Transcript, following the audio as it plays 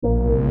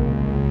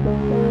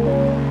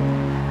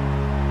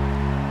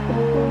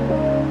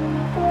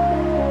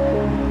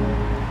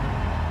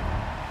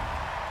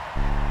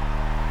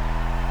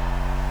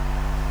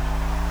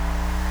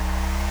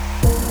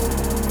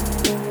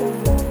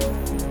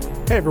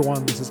Hey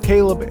everyone, this is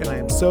Caleb, and I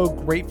am so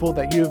grateful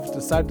that you have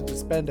decided to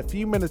spend a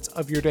few minutes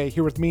of your day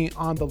here with me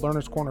on the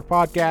Learner's Corner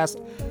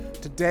podcast.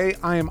 Today,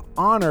 I am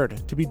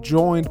honored to be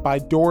joined by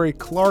Dorie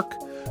Clark,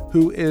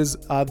 who is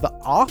the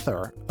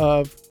author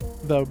of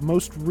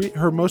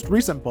her most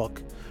recent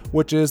book,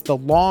 which is The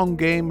Long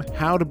Game: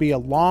 How to Be a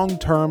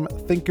Long-Term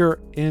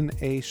Thinker in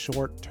a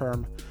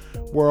Short-Term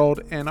World.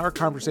 And our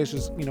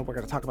conversations, we're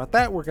going to talk about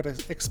that. We're going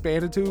to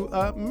expand into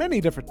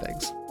many different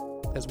things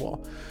as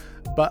well.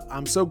 But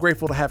I'm so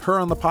grateful to have her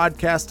on the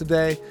podcast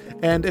today.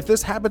 And if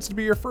this happens to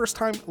be your first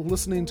time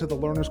listening to the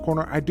Learner's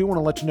Corner, I do want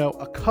to let you know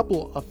a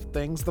couple of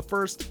things. The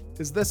first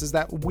is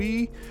that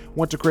we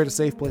want to create a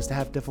safe place to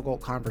have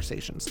difficult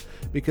conversations,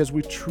 because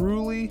we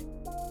truly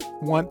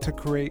want to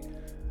create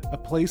a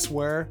place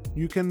where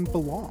you can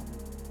belong.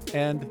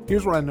 And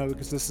here's what I know,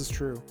 because this is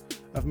true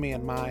of me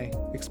and my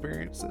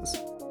experiences.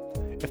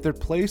 If there are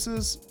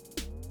places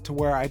to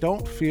where I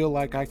don't feel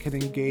like I can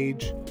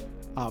engage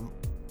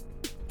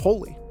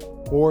wholly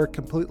or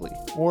completely,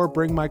 or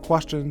bring my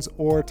questions,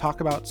 or talk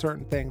about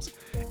certain things,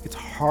 it's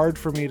hard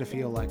for me to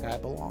feel like I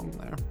belong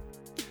there.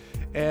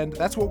 And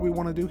that's what we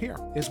want to do here,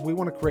 is we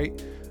want to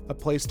create a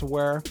place to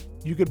where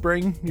you could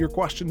bring your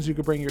questions, you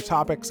could bring your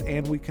topics,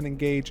 and we can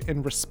engage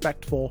in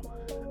respectful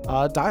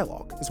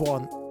dialogue as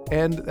well.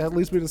 And that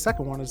leads me to the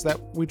second one, is that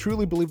we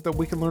truly believe that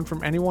we can learn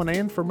from anyone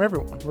and from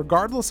everyone,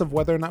 regardless of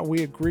whether or not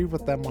we agree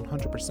with them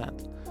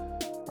 100%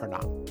 or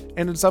not.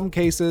 And in some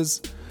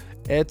cases,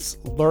 it's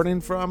learning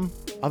from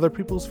other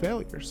people's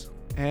failures,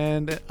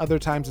 and other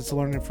times it's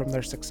learning from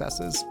their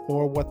successes,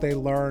 or what they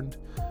learned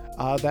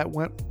that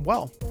went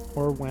well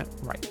or went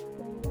right.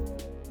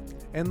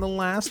 And the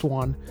last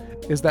one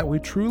is that we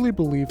truly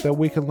believe that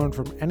we can learn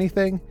from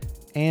anything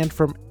and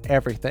from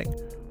everything,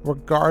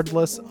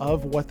 regardless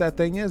of what that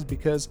thing is,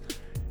 because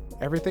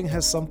everything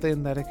has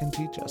something that it can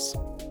teach us.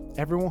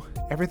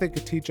 Everything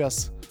could teach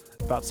us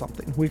about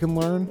something. We can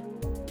learn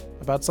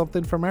about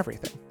something from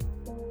everything.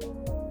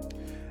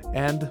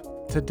 And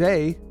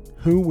today,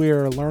 who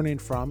we're learning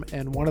from,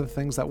 and one of the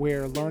things that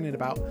we're learning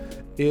about,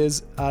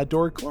 is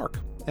Dorie Clark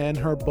and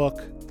her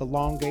book, The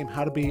Long Game: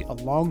 How to Be a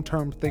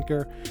Long-Term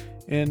Thinker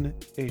in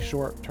a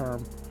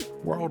Short-Term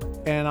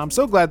World. And I'm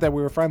so glad that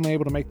we were finally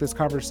able to make this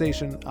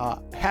conversation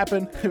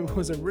happen. It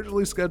was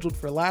originally scheduled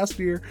for last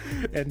year,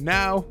 and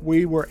now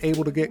we were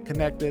able to get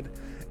connected,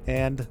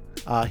 and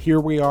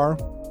here we are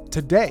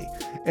today.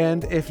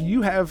 And if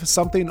you have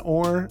something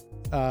or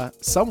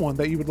someone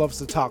that you would love us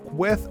to talk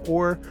with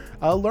or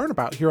learn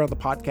about here on the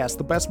podcast,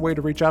 the best way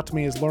to reach out to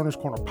me is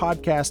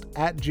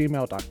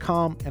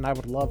learnerscornerpodcast@gmail.com, and I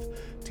would love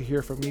to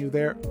hear from you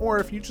there. Or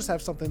if you just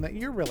have something that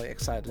you're really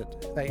excited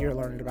that you're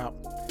learning about,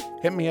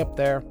 hit me up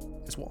there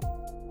as well.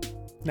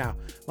 Now,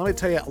 let me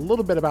tell you a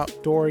little bit about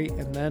Dorie,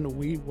 and then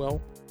we will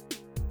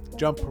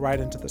jump right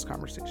into this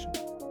conversation.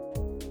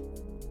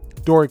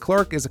 Dorie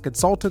Clark is a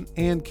consultant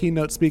and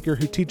keynote speaker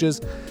who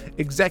teaches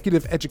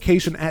executive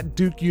education at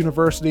Duke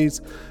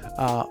University's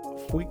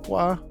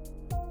Fuqua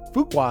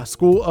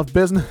School of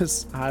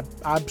Business.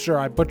 I'm sure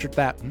I butchered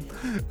that,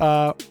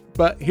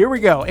 but here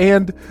we go.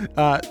 And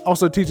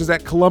also teaches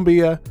at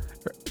Columbia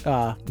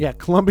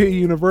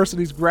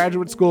University's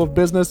Graduate School of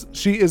Business.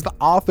 She is the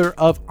author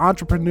of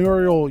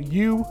Entrepreneurial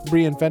You,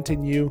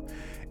 Reinventing You,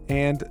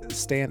 and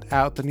Stand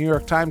Out. The New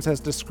York Times has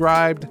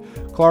described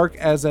Clark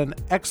as an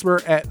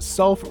expert at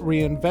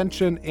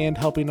self-reinvention and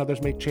helping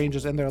others make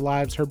changes in their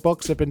lives. Her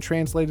books have been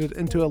translated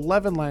into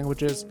 11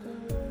 languages,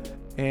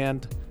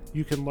 and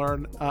you can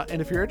learn.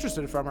 And if you're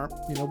interested from her,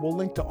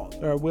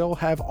 we'll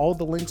have all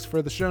the links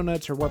for the show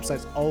notes, her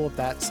websites, all of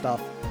that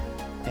stuff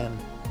in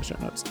the show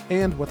notes.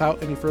 And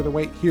without any further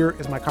wait, here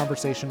is my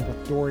conversation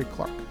with Dorie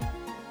Clark.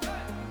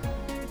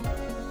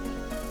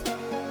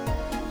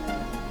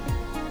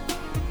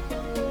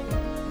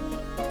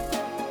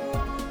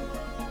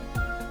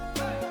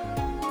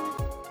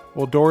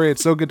 Well, Dorie,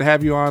 it's so good to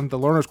have you on the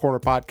Learner's Corner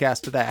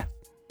podcast today.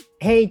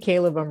 Hey,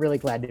 Caleb, I'm really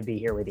glad to be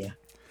here with you.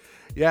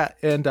 Yeah,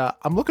 and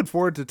I'm looking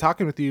forward to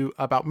talking with you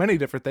about many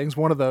different things.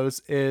 One of those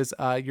is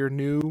your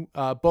new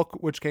book,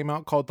 which came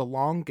out, called The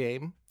Long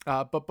Game.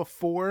 But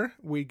before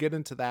we get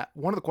into that,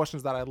 one of the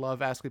questions that I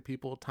love asking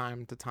people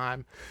time to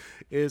time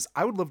is,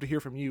 I would love to hear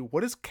from you.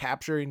 What is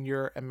capturing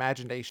your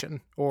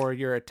imagination or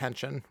your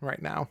attention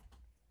right now?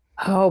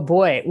 Oh,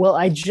 boy. Well,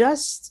 I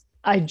just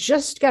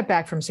got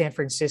back from San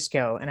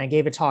Francisco, and I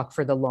gave a talk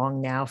for the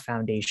Long Now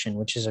Foundation,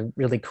 which is a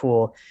really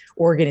cool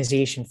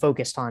organization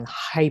focused on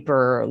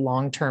hyper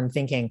long-term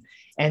thinking.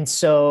 And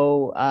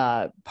so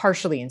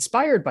partially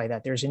inspired by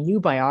that, there's a new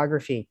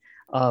biography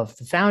of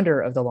the founder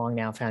of the Long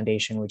Now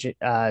Foundation, which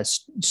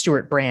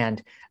Stuart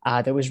Brand,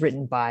 that was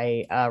written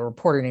by a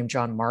reporter named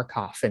John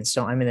Markoff. And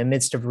so I'm in the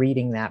midst of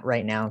reading that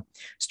right now.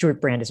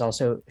 Stuart Brand is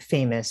also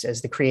famous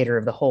as the creator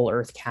of the Whole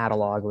Earth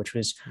Catalog, which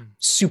was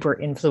super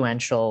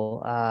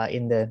influential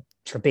in the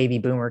sort of baby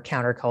boomer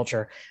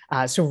counterculture.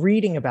 So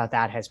reading about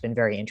that has been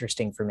very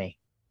interesting for me.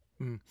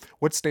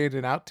 What's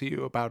standing out to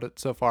you about it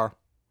so far?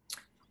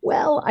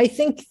 Well, I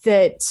think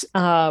that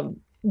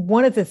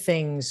one of the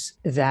things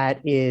that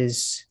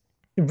is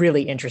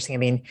really interesting, I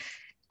mean,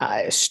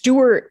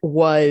 Stewart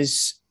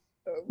was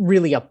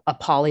really a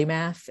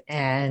polymath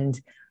and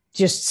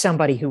just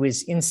somebody who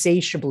was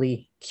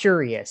insatiably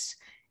curious.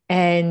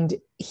 And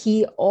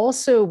he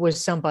also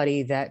was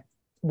somebody that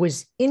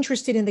was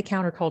interested in the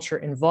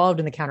counterculture, involved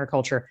in the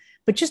counterculture,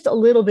 but just a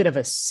little bit of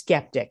a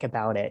skeptic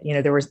about it. You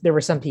know, there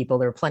were some people,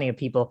 there were plenty of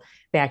people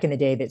back in the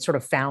day that sort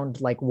of found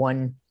like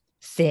one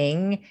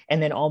thing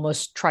and then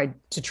almost tried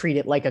to treat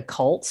it like a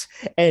cult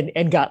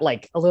and got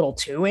like a little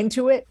too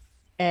into it.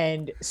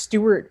 And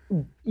Stewart,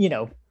 you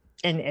know,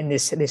 and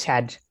this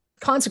had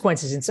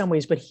consequences in some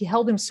ways, but he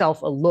held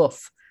himself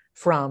aloof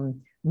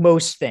from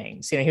most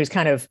things. You know, he was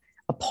kind of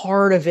a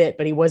part of it,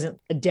 but he wasn't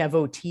a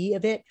devotee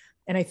of it.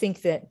 And I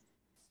think that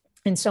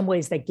in some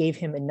ways that gave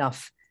him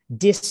enough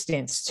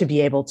distance to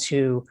be able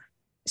to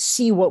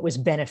see what was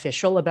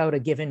beneficial about a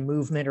given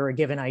movement or a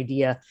given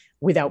idea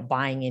without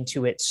buying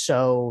into it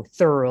so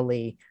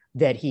thoroughly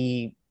that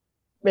he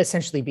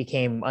essentially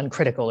became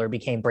uncritical or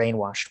became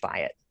brainwashed by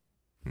it.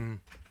 Hmm.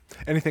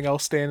 Anything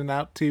else standing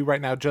out to you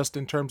right now, just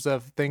in terms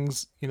of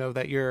things,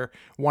 that you're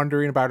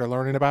wondering about or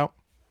learning about?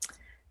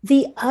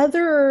 The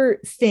other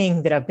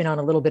thing that I've been on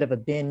a little bit of a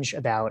binge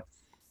about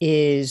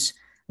is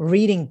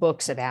reading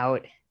books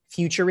about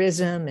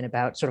futurism and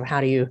about sort of how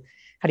do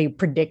you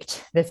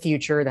predict the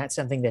future. That's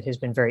something that has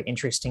been very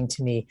interesting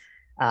to me,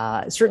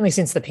 certainly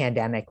since the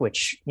pandemic,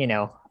 which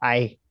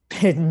I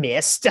had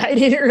missed. I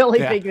didn't really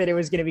Yeah. think that it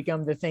was going to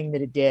become the thing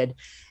that it did.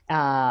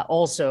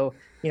 Also,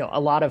 a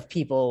lot of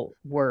people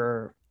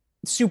were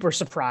super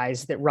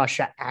surprised that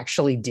Russia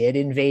actually did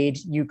invade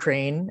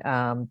Ukraine.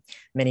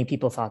 Many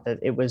people thought that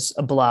it was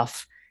a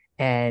bluff,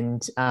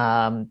 and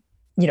I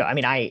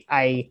mean,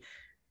 I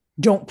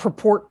don't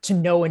purport to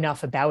know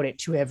enough about it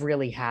to have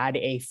really had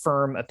a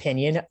firm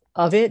opinion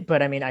of it.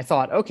 But I mean, I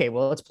thought, okay,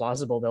 well, it's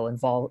plausible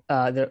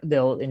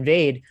they'll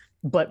invade.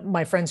 But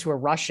my friends who are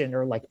Russian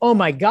are like, oh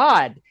my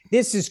God,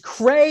 this is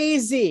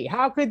crazy.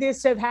 How could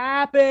this have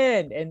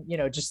happened? And,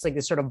 just like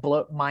this sort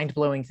of mind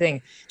blowing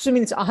thing. So, I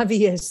mean, it's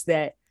obvious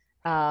that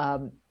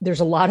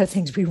there's a lot of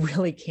things we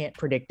really can't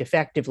predict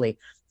effectively.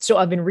 So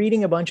I've been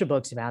reading a bunch of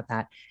books about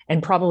that.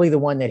 And probably the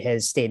one that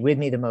has stayed with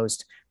me the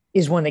most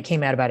is one that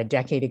came out about a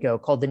decade ago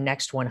called The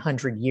Next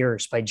 100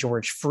 Years by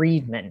George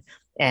Friedman.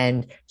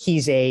 And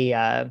he's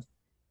a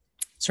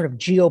sort of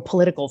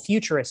geopolitical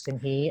futurist,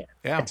 and he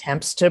Yeah.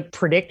 attempts to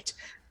predict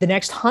the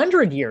next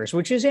 100 years,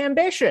 which is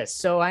ambitious.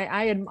 So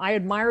I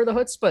admire the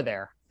chutzpah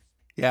there.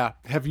 Yeah.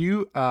 Have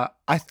you,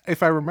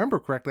 if I remember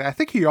correctly, I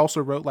think he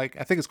also wrote, like,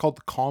 I think it's called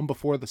The Calm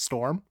Before the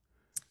Storm.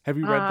 Have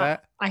you read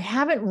that? I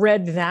haven't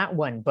read that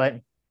one,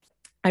 but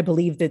I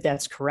believe that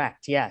that's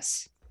correct.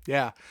 Yes.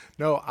 Yeah.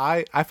 No,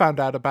 I found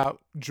out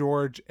about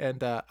George,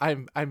 and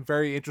I'm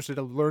very interested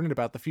in learning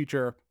about the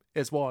future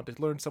as well, and to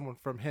learn someone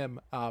from him.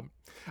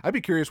 I'd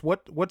be curious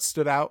what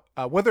stood out,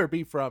 whether it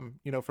be from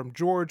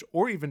George,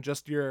 or even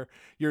just your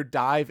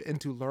dive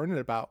into learning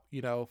about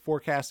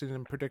forecasting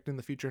and predicting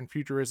the future and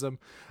futurism.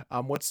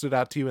 What stood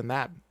out to you in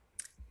that?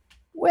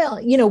 Well,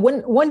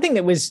 one thing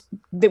that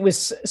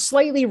was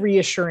slightly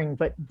reassuring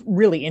but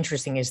really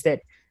interesting is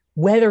that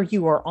whether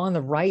you are on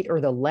the right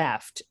or the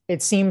left,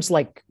 it seems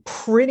like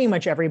pretty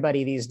much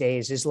everybody these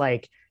days is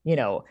like,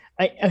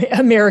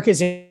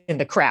 America's in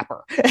the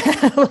crapper.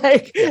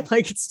 like, Yeah.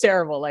 like it's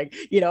terrible. Like,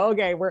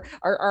 okay, we're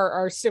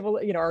our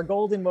civil, our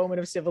golden moment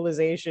of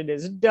civilization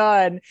is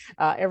done.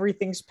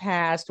 Everything's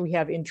past. We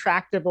have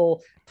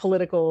intractable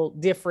political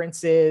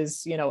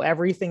differences.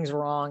 Everything's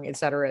wrong, et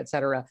cetera, et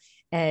cetera.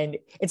 And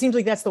it seems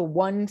like that's the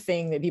one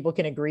thing that people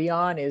can agree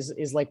on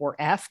is like we're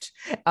effed.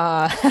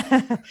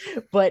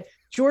 But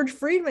George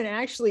Friedman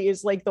actually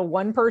is like the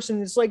one person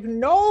that's like,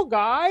 no,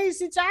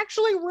 guys, it's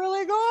actually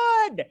really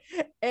good.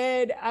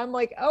 And I'm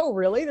like, oh,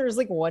 really? There's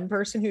like one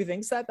person who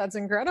thinks that? That's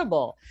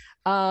incredible.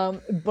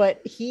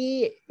 But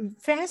he,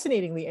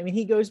 fascinatingly, I mean,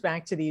 he goes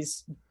back to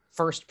these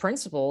first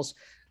principles,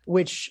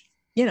 which,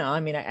 I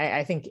mean,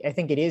 I think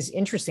it is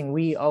interesting.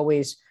 We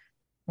always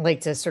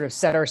like to sort of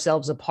set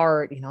ourselves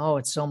apart, oh,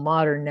 it's so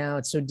modern now,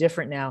 it's so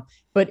different now.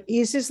 But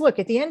he says, look,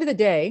 at the end of the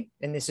day,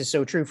 and this is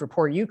so true for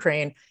poor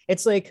Ukraine,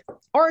 it's like,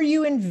 are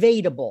you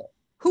invadable?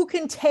 Who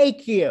can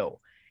take you?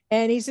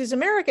 And he says,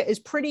 America is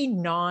pretty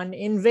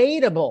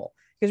non-invadable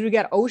because we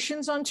got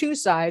oceans on two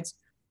sides.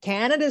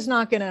 Canada's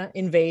not going to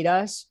invade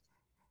us.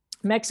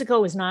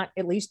 Mexico is not,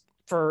 at least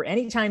for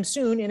any time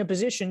soon, in a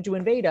position to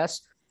invade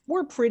us.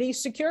 We're pretty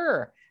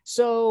secure.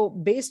 So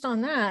based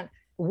on that,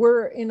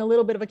 we're in a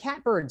little bit of a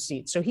catbird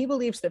seat. So he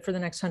believes that for the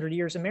next 100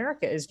 years,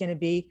 America is going to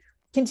be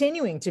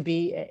continuing to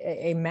be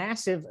a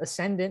massive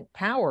ascendant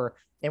power,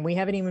 and we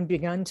haven't even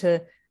begun to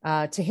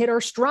hit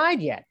our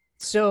stride yet.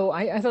 So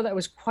I thought that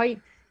was quite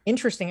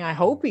interesting. I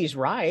hope he's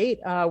right.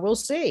 We'll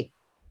see.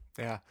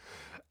 Yeah.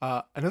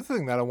 Another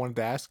thing that I wanted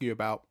to ask you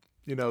about,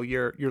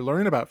 you're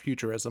learning about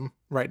futurism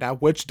right now,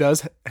 which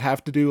does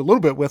have to do a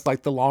little bit with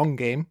like the long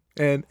game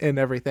and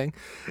everything.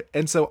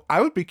 And so I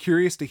would be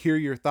curious to hear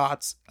your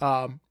thoughts.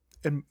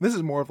 And this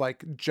is more of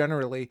like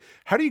generally,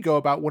 how do you go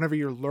about whenever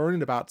you're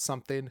learning about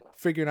something,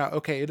 figuring out,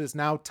 okay, it is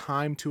now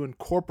time to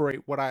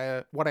incorporate what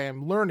I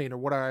am learning or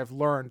what I have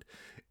learned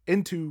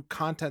into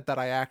content that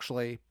I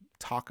actually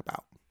talk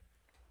about?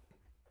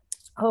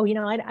 Oh,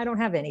 I don't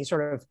have any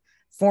sort of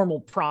formal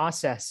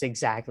process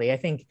exactly. I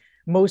think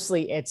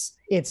mostly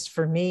it's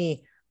for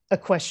me a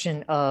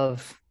question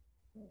of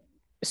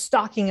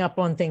stocking up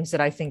on things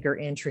that I think are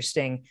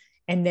interesting.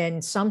 And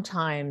then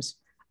sometimes,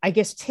 I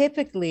guess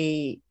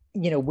typically,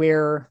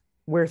 where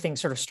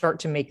things sort of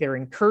start to make their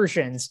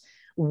incursions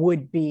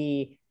would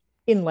be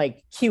in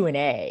like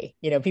Q&A.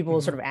 People will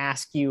Mm-hmm. sort of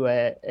ask you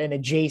an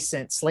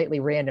adjacent, slightly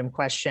random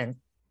question.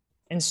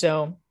 And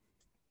so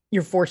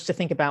you're forced to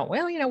think about,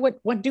 well,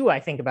 what do I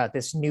think about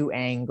this new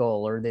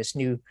angle or this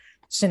new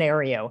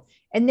scenario?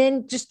 And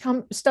then just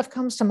stuff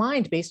comes to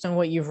mind based on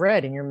what you've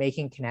read, and you're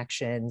making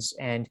connections,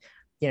 and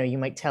you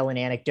might tell an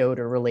anecdote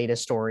or relate a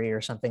story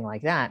or something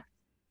like that.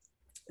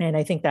 And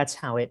I think that's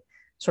how it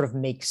sort of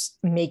makes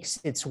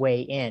its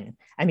way in.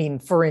 I mean,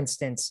 for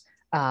instance,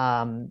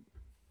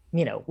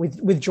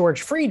 with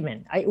George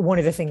Friedman, one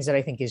of the things that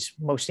I think is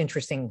most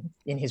interesting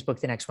in his book,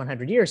 The Next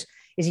 100 Years,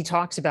 is he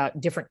talks about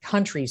different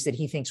countries that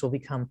he thinks will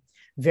become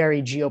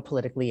very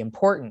geopolitically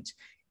important.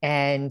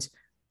 And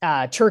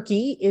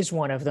Turkey is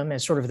one of them,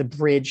 as sort of the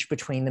bridge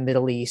between the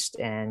Middle East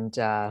and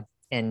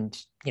in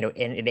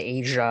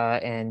Asia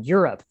and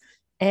Europe.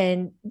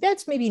 And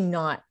that's maybe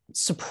not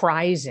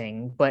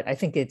surprising, but I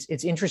think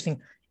it's interesting.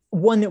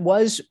 One that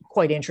was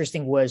quite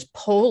interesting was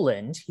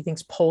Poland. He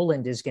thinks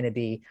Poland is going to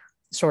be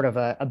sort of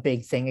a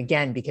big thing,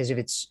 again, because of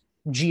its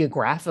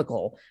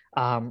geographical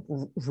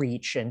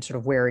reach and sort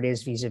of where it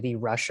is vis-a-vis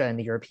Russia and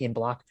the European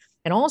bloc.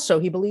 And also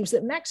he believes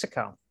that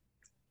Mexico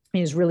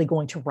is really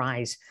going to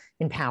rise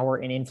in power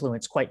and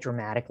influence quite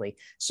dramatically.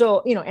 So,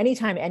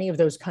 anytime any of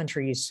those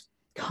countries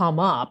come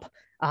up,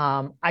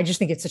 I just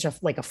think it's such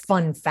a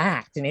fun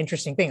fact, an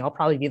interesting thing. I'll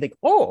probably be like,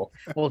 oh,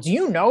 well, do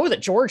you know that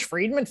George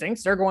Friedman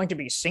thinks they're going to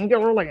be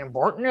singularly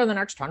important in the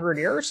next 100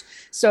 years?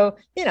 So,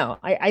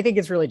 I think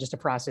it's really just a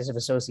process of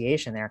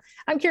association there.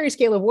 I'm curious,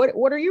 Caleb,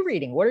 what are you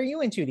reading? What are you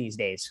into these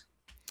days?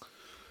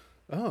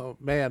 Oh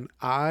man,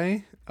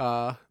 I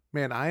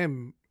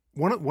am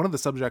one of the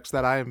subjects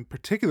that I am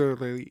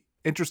particularly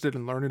interested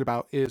in learning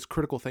about is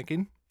critical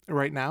thinking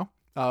right now,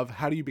 of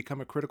how do you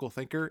become a critical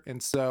thinker.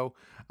 And so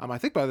I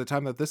think by the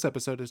time that this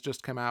episode has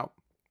just come out,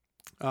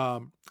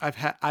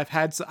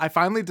 I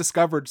finally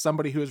discovered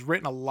somebody who has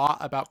written a lot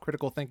about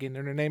critical thinking,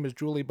 and her name is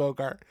Julie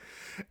Bogart.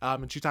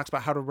 And she talks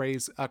about how to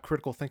raise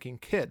critical thinking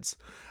kids.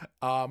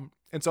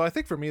 And so I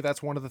think for me,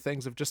 that's one of the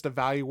things of just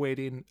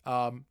evaluating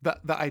the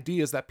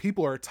ideas that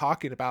people are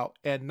talking about,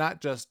 and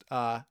not just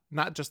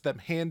them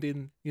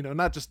handing,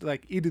 not just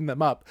like eating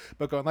them up,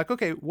 but going like,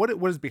 okay, what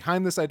is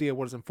behind this idea?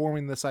 What is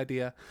informing this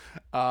idea?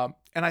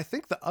 And I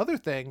think the other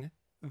thing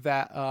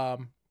that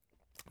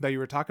you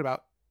were talking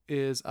about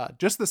is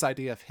just this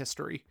idea of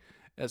history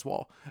as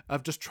well,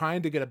 of just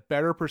trying to get a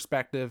better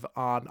perspective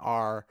on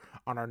our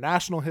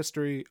national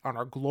history, on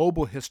our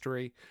global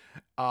history,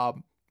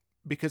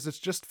 because it's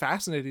just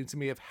fascinating to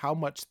me of how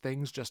much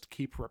things just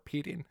keep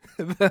repeating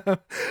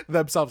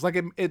themselves.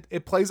 Like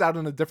it plays out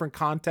in a different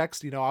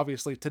context.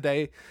 Obviously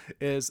today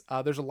is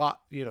there's a lot,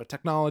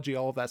 technology,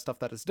 all of that stuff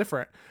that is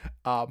different.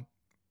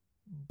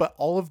 But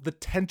all of the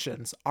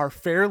tensions are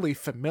fairly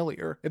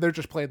familiar, and they're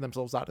just playing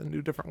themselves out in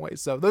new different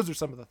ways. So those are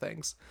some of the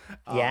things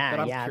that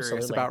I'm curious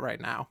absolutely. about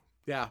right now.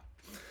 Yeah.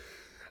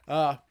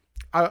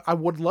 I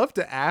would love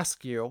to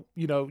ask you,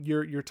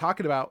 you're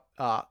talking about,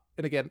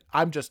 and again,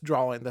 I'm just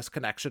drawing this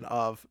connection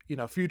of,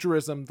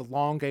 futurism, the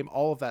long game,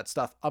 all of that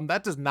stuff.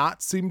 That does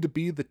not seem to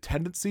be the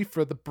tendency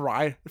for the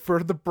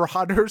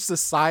broader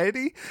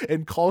society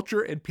and culture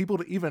and people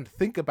to even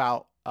think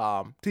about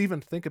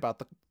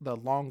the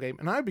long game.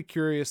 And I'd be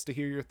curious to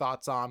hear your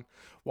thoughts on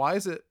why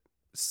is it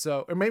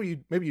so, or maybe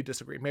you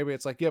disagree. Maybe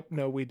it's like, yep,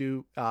 no, we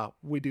do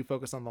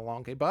focus on the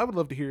long game, but I would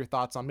love to hear your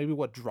thoughts on maybe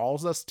what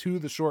draws us to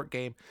the short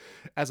game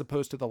as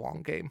opposed to the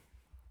long game.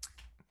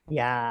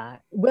 Yeah.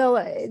 Well,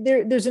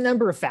 there's a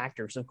number of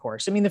factors, of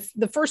course. I mean,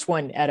 the first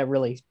one at a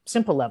really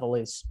simple level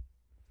is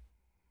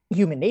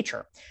human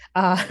nature,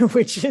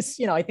 which is,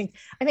 I think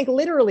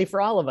literally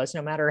for all of us,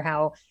 no matter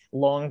how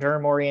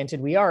long-term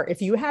oriented we are,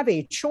 if you have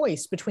a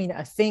choice between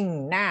a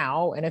thing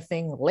now and a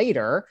thing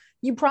later,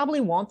 you probably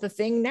want the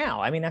thing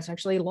now. I mean, that's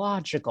actually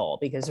logical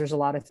because there's a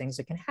lot of things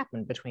that can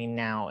happen between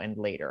now and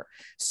later.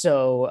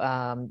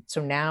 So,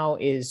 so now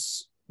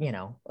is,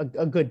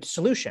 a good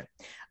solution.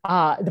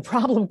 The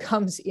problem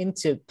comes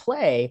into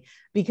play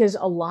because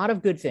a lot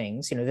of good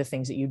things, the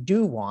things that you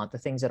do want, the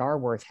things that are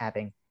worth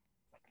having,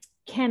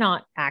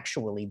 cannot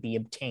actually be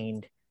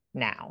obtained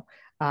now.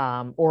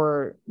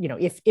 Or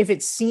if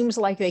it seems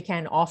like they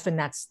can, often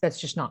that's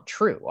just not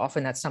true.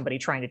 Often that's somebody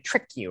trying to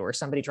trick you or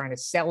somebody trying to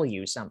sell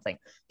you something.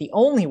 The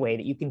only way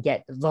that you can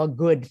get the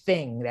good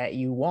thing that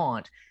you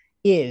want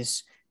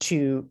is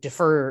to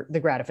defer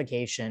the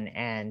gratification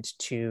and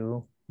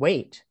to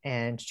wait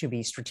and to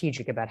be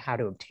strategic about how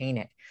to obtain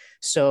it.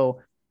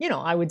 So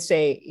I would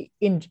say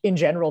in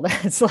general,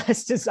 that's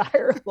less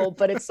desirable,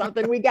 but it's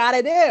something we got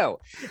to do.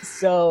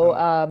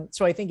 So,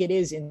 so I think it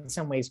is in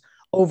some ways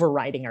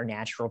overriding our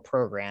natural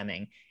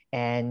programming.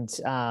 And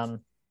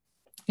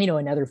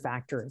Another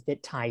factor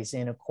that ties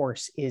in, of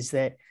course, is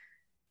that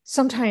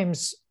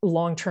sometimes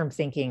long-term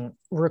thinking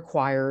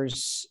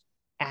requires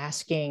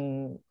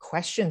asking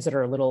questions that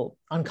are a little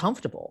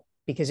uncomfortable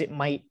because it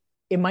might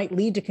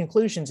lead to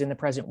conclusions in the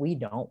present we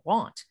don't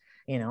want.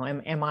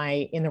 Am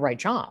I in the right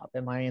job?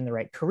 Am I in the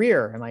right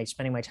career? Am I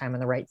spending my time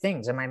on the right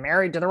things? Am I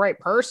married to the right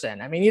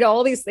person? I mean,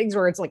 all these things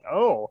where it's like,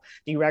 oh,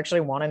 do you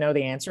actually want to know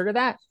the answer to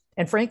that?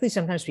 And frankly,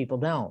 sometimes people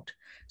don't.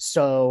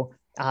 So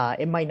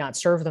it might not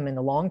serve them in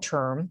the long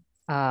term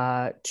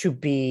to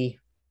be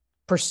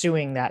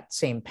pursuing that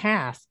same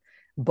path,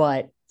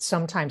 but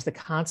sometimes the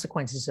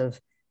consequences of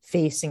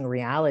facing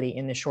reality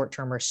in the short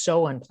term are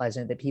so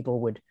unpleasant that people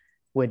would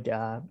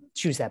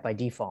choose that by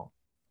default.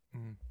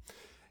 Mm.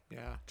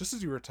 Yeah. Just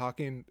as you were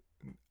talking,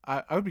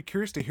 I would be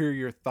curious to hear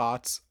your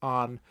thoughts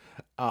on,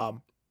 I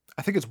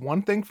think it's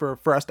one thing for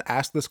us to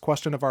ask this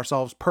question of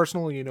ourselves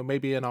personally,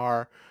 maybe in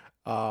our,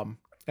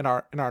 in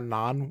our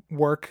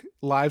non-work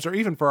lives, or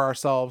even for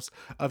ourselves,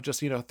 of just,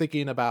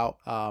 thinking about,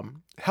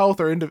 health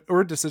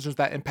or decisions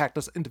that impact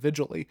us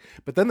individually.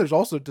 But then there's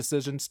also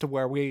decisions to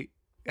where we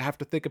have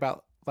to think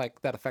about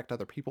like that affect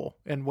other people,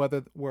 and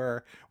whether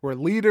we're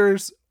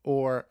leaders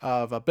or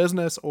of a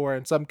business, or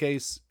in some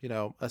case,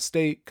 a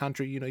state,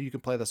 country, you can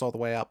play this all the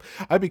way up.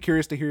 I'd be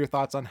curious to hear your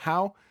thoughts on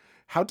how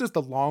does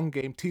the long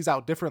game tease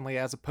out differently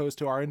as opposed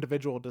to our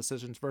individual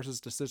decisions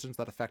versus decisions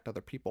that affect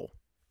other people.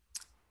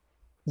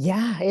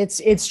 Yeah,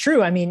 it's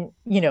true. I mean,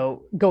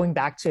 going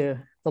back to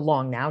the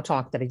long now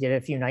talk that I did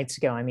a few nights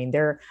ago, I mean,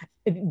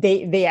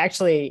 they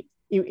actually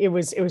it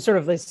was sort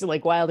of this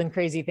like wild and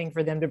crazy thing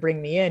for them to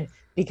bring me in,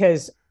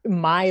 because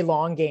my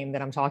long game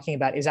that I'm talking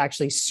about is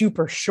actually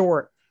super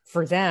short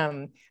for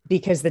them,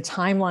 because the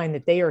timeline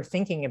that they are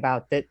thinking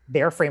about, that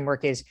their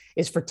framework is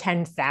for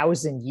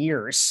 10,000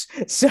 years.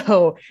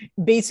 So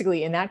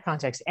basically in that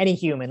context, any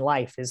human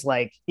life is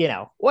like,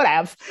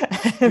 whatever.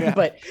 Yeah.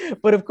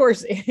 but of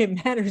course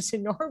it matters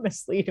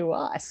enormously to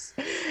us.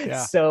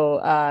 Yeah. So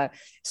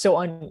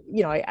on,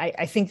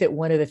 I think that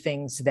one of the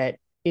things that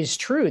is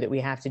true that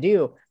we have to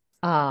do,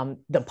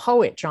 the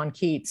poet John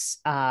Keats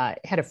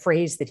had a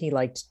phrase that he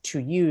liked to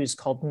use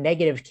called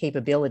negative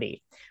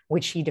capability,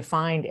 which he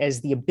defined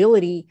as the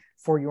ability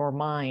for your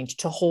mind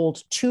to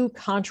hold two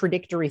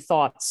contradictory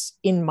thoughts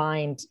in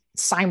mind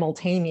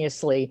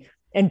simultaneously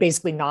and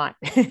basically not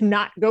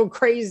go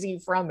crazy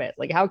from it.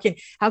 Like how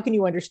can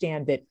you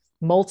understand that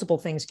multiple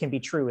things can be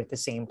true at the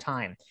same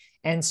time?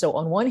 And so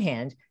on one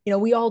hand,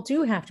 we all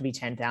do have to be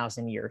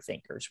 10,000 year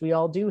thinkers. We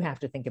all do have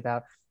to think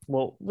about,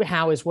 well,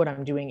 how is what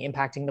I'm doing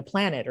impacting the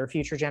planet or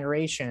future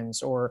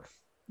generations, or,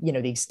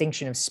 the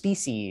extinction of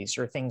species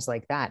or things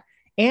like that.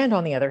 And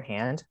on the other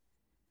hand,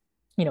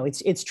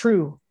 it's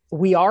true.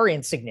 We are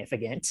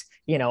insignificant.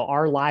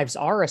 Our lives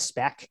are a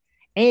speck,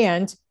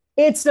 and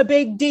it's a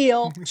big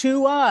deal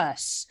to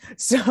us.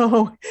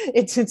 So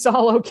it's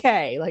all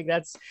okay. Like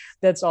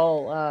that's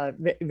all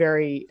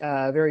very,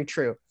 very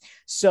true.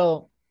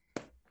 So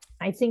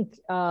I think,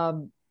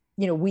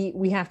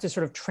 we have to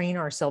sort of train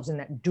ourselves in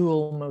that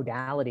dual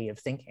modality of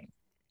thinking.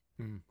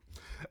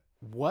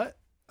 What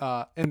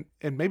and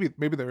maybe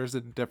there is a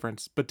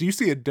difference, but do you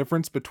see a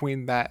difference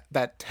between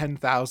that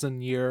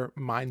 10,000 year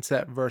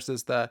mindset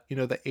versus the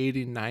the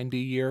 80, 90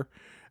 year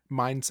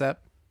mindset?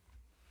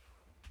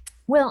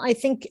 Well, I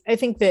think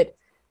that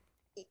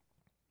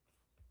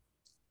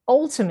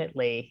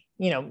ultimately,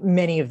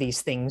 many of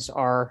these things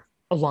are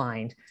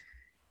aligned.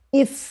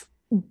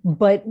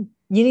 But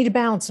you need to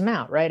balance them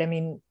out, right? I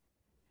mean,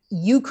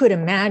 you could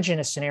imagine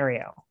a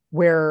scenario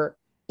where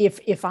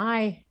if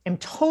I am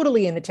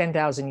totally in the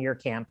 10,000 year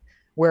camp,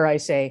 where I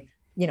say,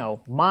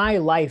 my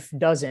life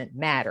doesn't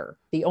matter.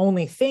 The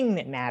only thing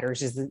that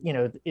matters is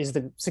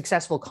the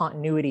successful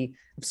continuity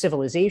of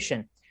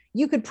civilization.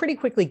 You could pretty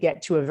quickly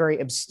get to a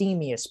very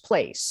abstemious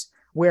place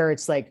where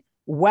it's like,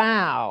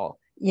 wow,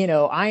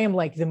 I am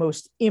like the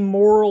most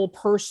immoral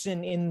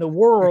person in the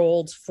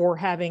world for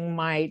having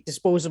my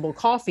disposable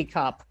coffee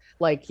cup,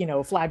 like,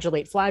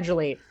 flagellate.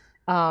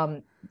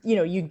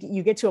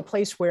 You get to a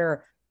place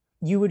where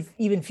you would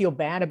even feel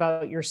bad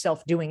about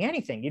yourself doing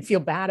anything. You'd feel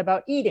bad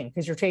about eating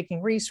because you're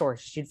taking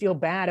resources. You'd feel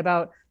bad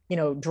about,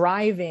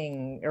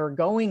 driving or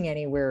going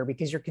anywhere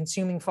because you're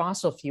consuming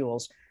fossil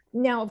fuels.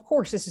 Now, of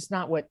course, this is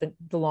not what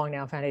the Long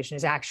Now Foundation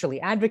is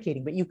actually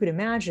advocating, but you could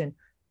imagine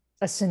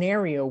a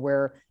scenario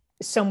where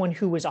someone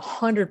who was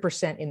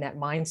 100% in that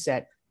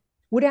mindset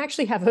would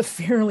actually have a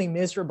fairly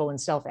miserable and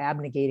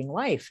self-abnegating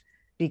life,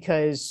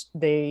 because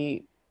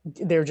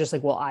they're just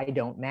like, well, I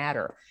don't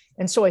matter.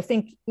 And so I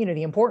think,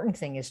 the important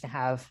thing is to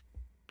have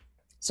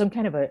some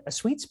kind of a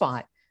sweet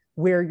spot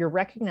where you're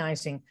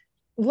recognizing,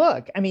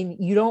 look, I mean,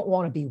 you don't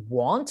want to be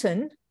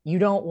wanton. You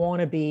don't want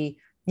to be,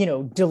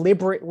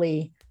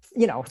 deliberately,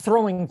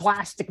 throwing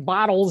plastic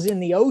bottles in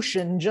the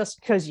ocean just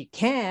because you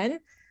can.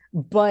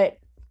 But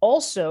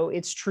also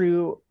it's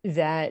true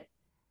that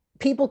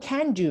people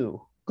can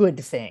do good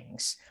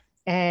things,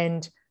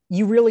 and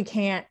you really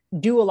can't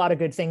do a lot of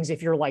good things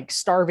if you're like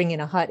starving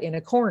in a hut in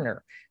a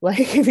corner.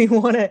 Like if you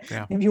want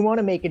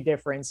to make a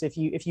difference, if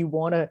you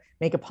want to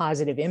make a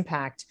positive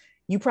impact,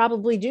 you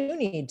probably do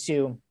need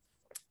to,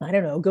 I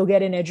don't know, go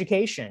get an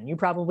education. You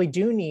probably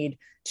do need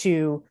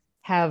to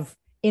have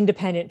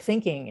independent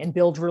thinking and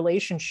build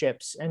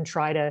relationships and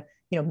try to,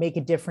 make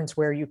a difference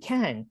where you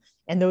can.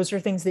 And those are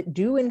things that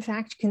do in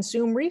fact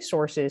consume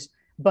resources,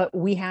 but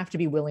we have to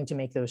be willing to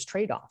make those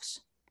trade-offs.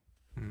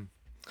 Mm.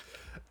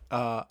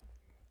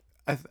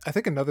 I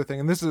think another thing,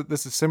 and this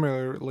is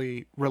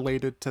similarly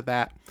related to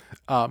that.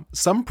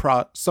 Some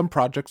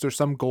projects or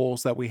some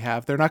goals that we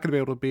have, they're not going to be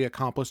able to be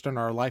accomplished in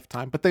our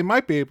lifetime, but they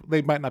might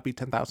not be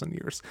 10,000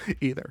 years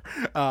either.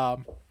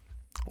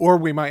 Or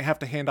we might have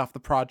to hand off the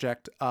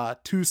project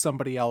to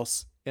somebody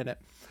else in it.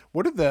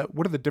 What are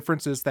the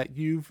differences that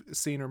you've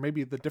seen, or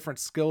maybe the different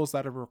skills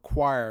that are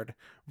required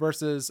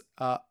versus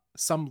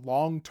some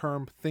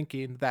long-term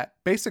thinking that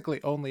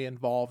basically only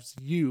involves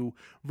you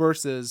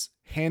versus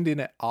handing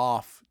it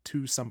off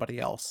to somebody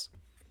else?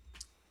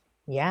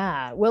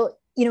 Yeah. Well,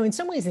 in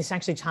some ways, this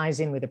actually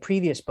ties in with a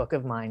previous book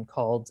of mine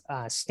called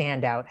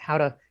Stand Out: How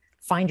to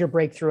Find Your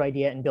Breakthrough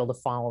Idea and Build a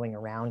Following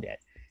Around It.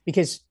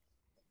 Because,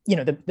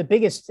 the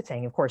biggest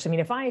thing, of course, I mean,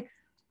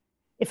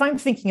 if I'm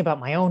thinking about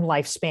my own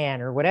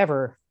lifespan or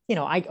whatever,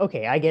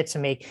 I get to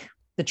make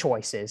the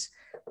choices.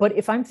 But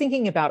if I'm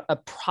thinking about a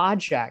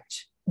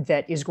project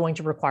that is going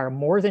to require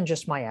more than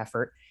just my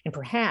effort and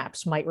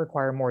perhaps might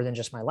require more than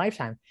just my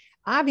lifetime,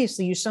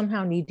 obviously you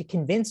somehow need to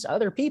convince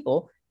other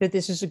people that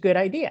this is a good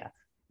idea.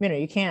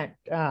 You can't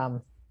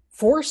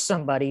force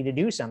somebody to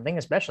do something,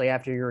 especially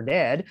after you're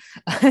dead.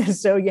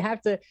 So you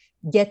have to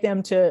get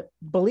them to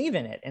believe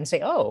in it and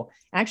say, oh,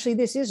 actually,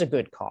 this is a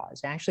good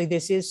cause. Actually,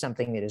 this is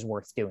something that is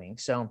worth doing.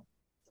 So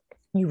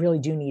you really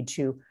do need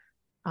to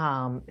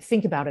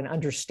think about and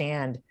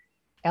understand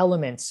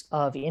elements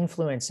of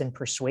influence and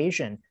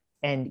persuasion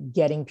and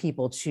getting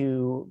people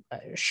to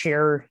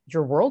share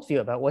your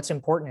worldview about what's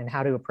important and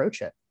how to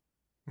approach it.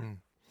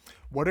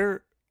 What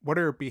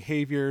are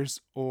behaviors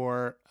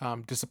or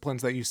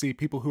disciplines that you see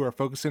people who are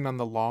focusing on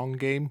the long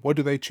game? What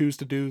do they choose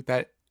to do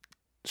that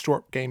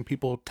short game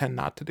people tend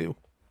not to do?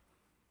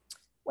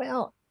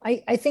 Well,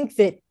 I think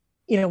that,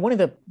 one of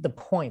the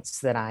points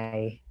that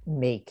I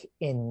make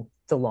in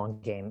the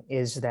long game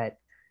is that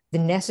the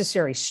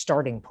necessary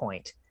starting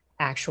point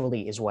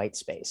actually is white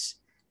space,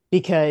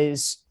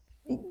 because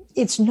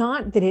it's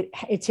not that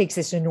it takes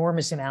this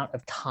enormous amount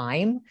of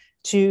time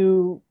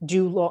to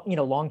do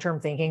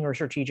long-term thinking or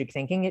strategic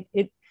thinking.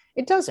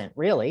 It doesn't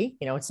really,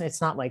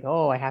 it's not like,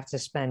 oh, I have to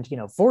spend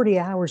 40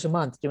 hours a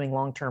month doing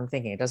long-term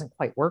thinking. It doesn't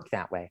quite work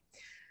that way.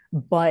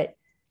 But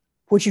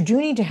what you do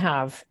need to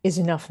have is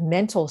enough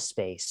mental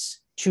space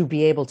to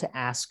be able to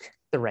ask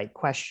the right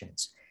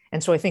questions.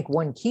 And so I think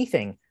one key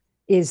thing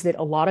is that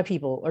a lot of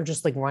people are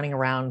just like running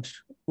around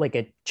like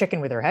a chicken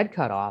with their head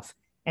cut off.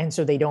 And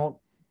so they don't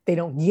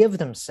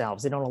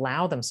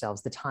allow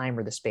themselves the time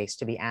or the space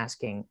to be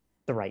asking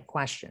the right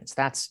questions.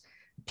 That's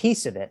a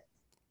piece of it.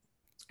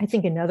 I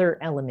think another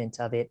element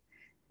of it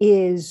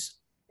is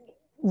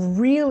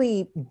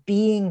really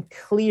being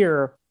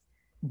clear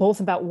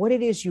both about what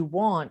it is you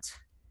want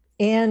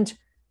and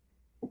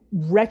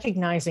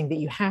recognizing that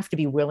you have to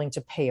be willing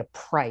to pay a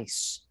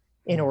price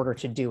in order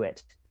to do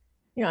it.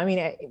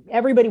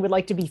 Everybody would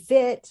like to be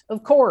fit,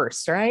 of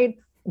course, right?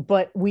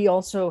 But we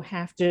also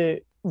have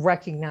to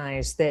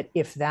recognize that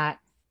if that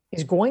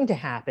is going to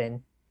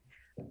happen,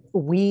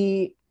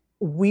 we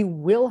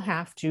will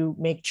have to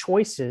make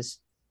choices.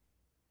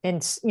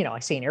 And, I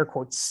say in air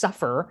quotes,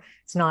 suffer.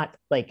 It's not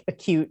like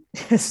acute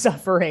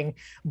suffering,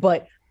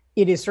 but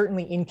it is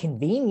certainly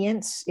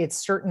inconvenience. It's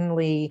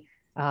certainly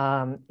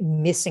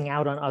missing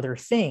out on other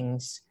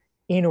things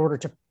in order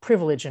to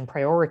privilege and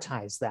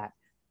prioritize that.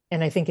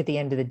 And I think at the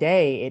end of the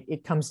day,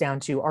 it comes down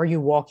to, are you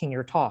walking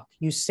your talk?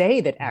 You say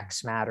that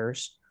X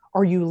matters.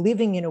 Are you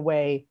living in a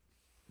way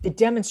that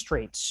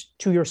demonstrates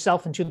to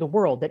yourself and to the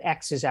world that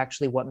X is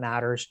actually what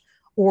matters?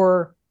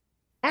 Or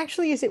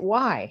actually, is it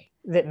Y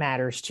that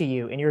matters to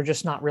you? And you're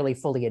just not really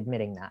fully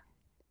admitting that.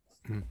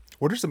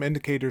 What are some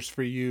indicators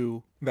for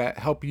you that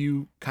help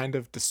you kind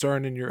of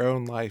discern in your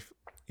own life,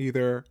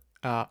 either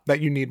that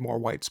you need more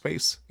white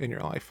space in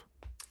your life?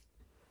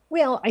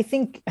 Well, I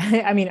think,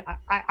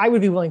 I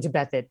would be willing to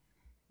bet that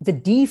the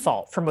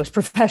default for most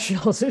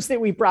professionals is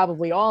that we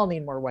probably all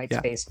need more white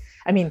space.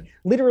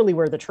 Literally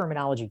where the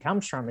terminology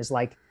comes from is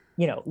like,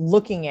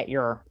 looking at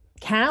your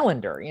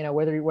calendar,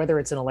 whether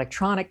it's an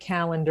electronic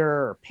calendar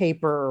or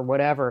paper or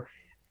whatever,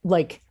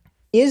 like,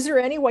 is there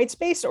any white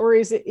space, or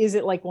is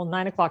it like, well,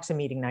 9 o'clock's a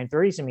meeting,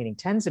 9:30's a meeting,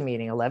 10's a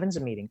meeting, 11's a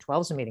meeting,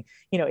 12's a meeting,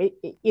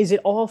 is it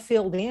all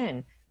filled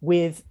in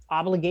with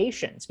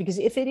obligations? Because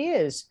if it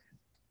is,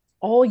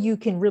 all you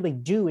can really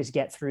do is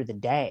get through the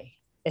day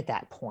at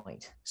that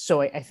point.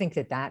 So I think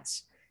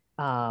that's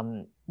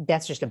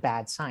just a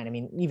bad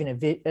sign. Even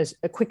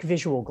a quick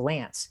visual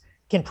glance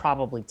can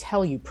probably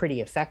tell you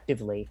pretty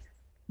effectively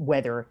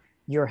whether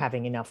you're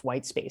having enough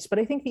white space. But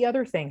I think the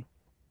other thing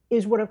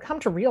is, what I've come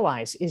to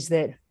realize is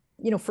that,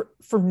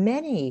 for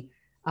many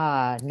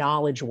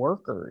knowledge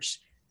workers,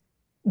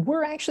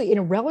 we're actually in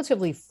a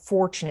relatively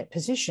fortunate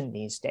position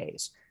these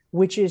days,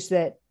 which is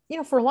that,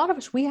 for a lot of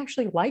us, we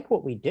actually like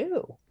what we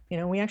do.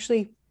 We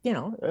actually,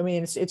 I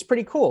mean, it's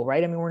pretty cool,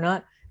 right? I mean, we're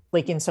not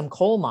like in some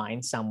coal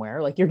mine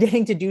somewhere. Like you're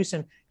getting to do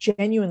some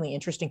genuinely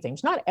interesting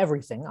things. Not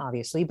everything,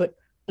 obviously, but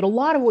a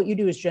lot of what you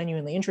do is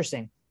genuinely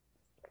interesting.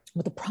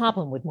 But the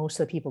problem with most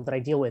of the people that I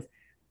deal with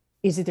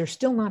is that they're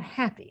still not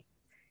happy.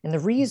 And the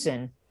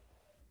reason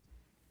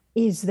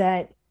is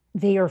that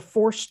they are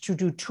forced to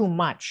do too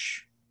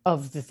much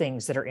of the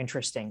things that are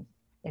interesting.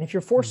 And if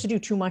you're forced to do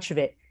too much of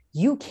it,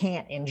 you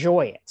can't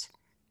enjoy it.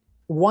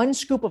 One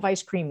scoop of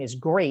ice cream is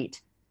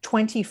great.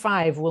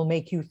 25 will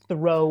make you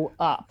throw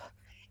up.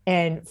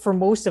 And for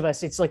most of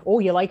us, it's like, oh,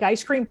 you like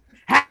ice cream?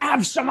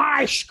 Have some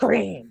ice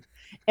cream.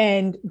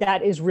 And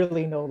that is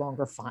really no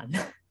longer fun.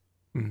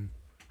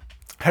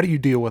 How do you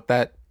deal with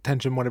that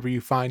tension whenever you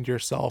find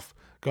yourself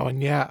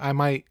going, yeah, I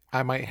might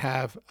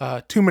have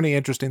too many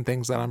interesting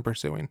things that I'm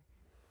pursuing?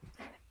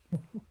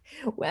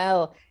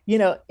 Well,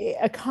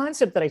 a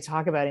concept that I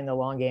talk about in the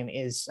long game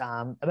is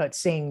about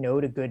saying no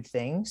to good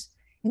things.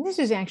 And this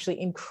is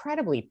actually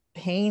incredibly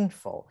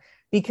painful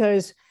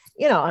because,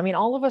 I mean,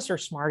 all of us are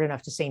smart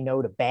enough to say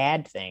no to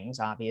bad things,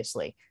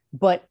 obviously,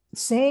 but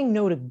saying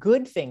no to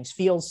good things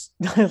feels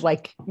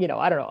like, I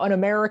don't know,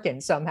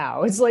 un-American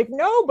somehow. It's like,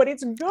 no, but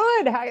it's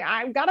good.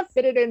 I've got to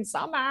fit it in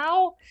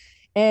somehow.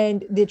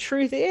 And the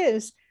truth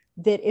is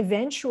that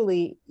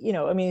eventually,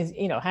 I mean,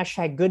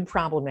 hashtag good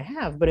problem to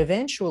have, but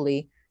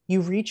eventually you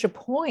reach a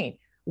point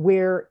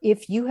where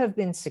if you have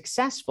been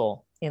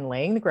successful in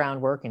laying the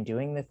groundwork and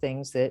doing the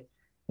things that,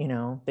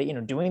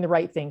 doing the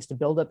right things to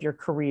build up your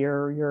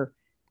career, your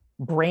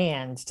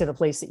brand to the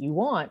place that you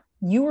want,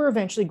 you are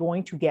eventually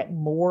going to get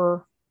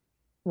more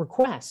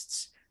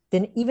requests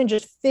than even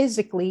just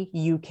physically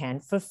you can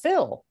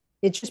fulfill.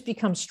 It just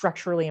becomes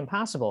structurally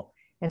impossible.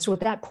 And so at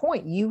that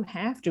point, you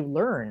have to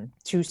learn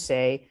to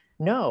say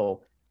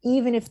no,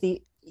 even if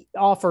the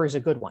offer is a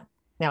good one.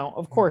 Now,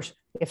 of course,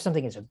 if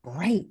something is a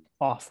great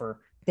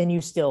offer, then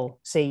you still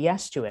say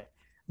yes to it.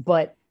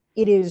 But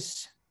it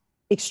is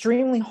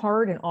extremely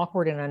hard and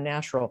awkward and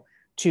unnatural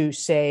to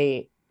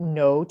say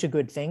no to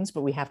good things,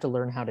 but we have to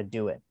learn how to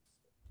do it.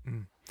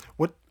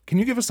 What can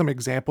you give us some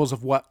examples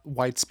of what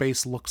white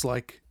space looks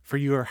like for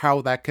you, or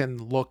how that can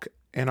look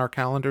in our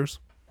calendars?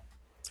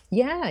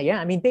 Yeah.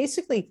 I mean,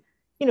 basically,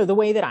 the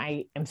way that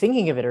I am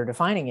thinking of it or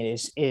defining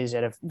it is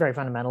at a very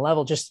fundamental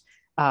level, just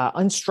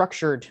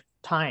unstructured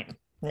time.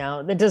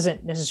 Now, that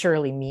doesn't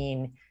necessarily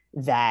mean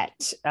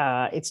that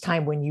it's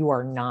time when you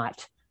are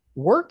not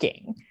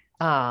working.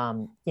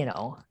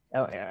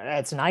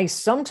 It's nice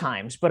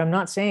sometimes, but I'm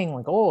not saying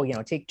like, oh,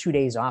 take 2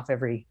 days off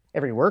every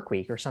work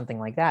week or something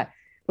like that.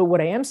 But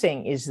what I am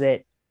saying is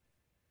that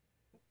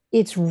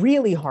it's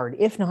really hard,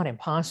 if not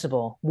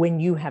impossible, when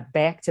you have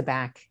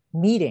back-to-back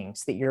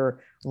meetings that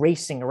you're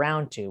racing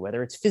around to,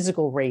 whether it's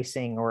physical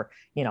racing or,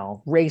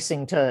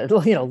 racing to,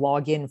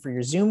 log in for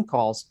your Zoom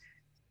calls.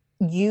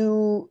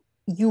 You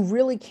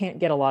really can't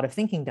get a lot of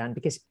thinking done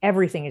because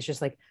everything is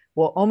just like,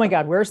 well, oh my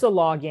God, where's the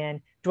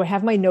login? Do I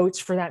have my notes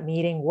for that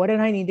meeting? What did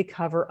I need to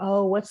cover?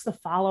 Oh, what's the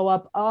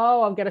follow-up?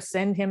 Oh, I've got to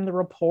send him the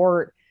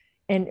report.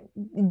 And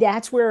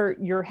that's where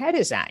your head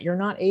is at. You're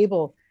not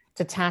able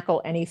to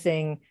tackle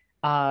anything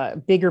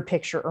bigger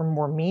picture or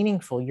more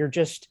meaningful. You're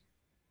just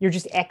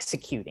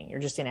executing. You're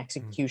just in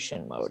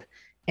execution mode.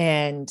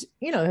 And,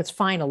 that's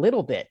fine a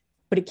little bit,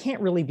 but it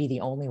can't really be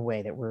the only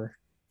way that we're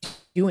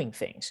doing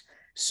things.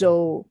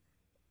 So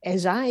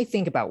as I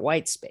think about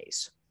white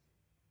space,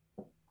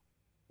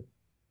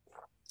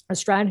 a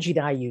strategy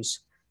that I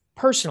use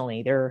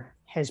personally, there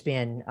has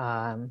been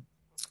a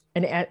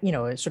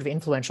sort of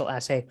influential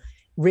essay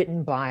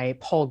written by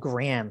Paul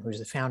Graham, who's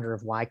the founder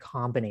of Y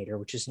Combinator,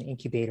 which is an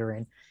incubator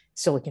in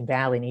Silicon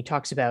Valley. And he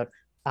talks about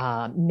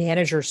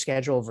manager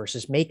schedule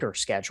versus maker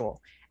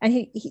schedule. And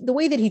he the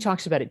way that he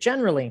talks about it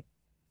generally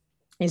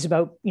is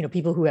about,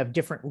 people who have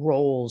different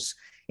roles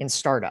in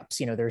startups.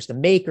 There's the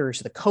makers,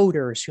 the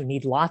coders who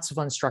need lots of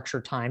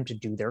unstructured time to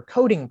do their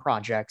coding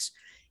projects.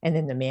 And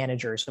then the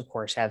managers, of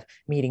course, have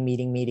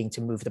meeting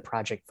to move the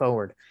project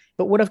forward.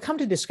 But what I've come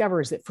to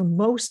discover is that for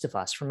most of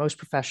us, for most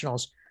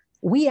professionals,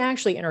 we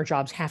actually in our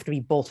jobs have to be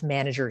both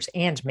managers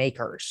and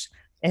makers.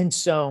 And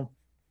so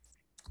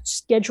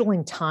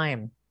scheduling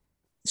time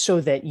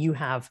so that you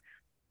have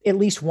at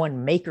least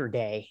one maker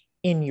day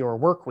in your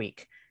work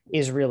week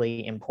is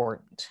really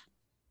important.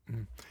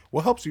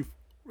 What helps you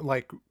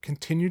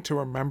continue to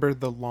remember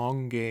the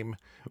long game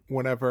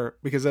whenever,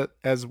 because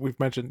as we've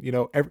mentioned,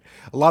 a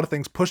lot of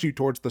things push you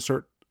towards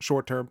the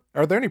short term.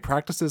 Are there any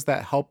practices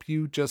that help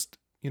you just,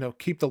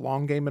 keep the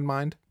long game in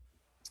mind?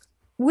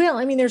 Well,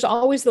 I mean, there's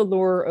always the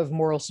lure of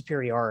moral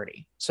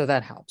superiority, so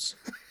that helps.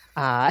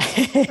 But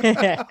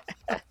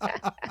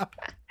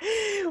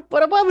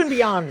above and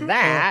beyond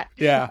that,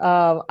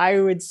 I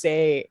would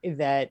say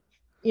that,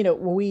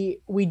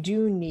 we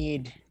do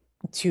need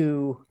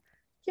to,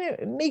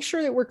 make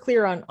sure that we're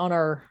clear on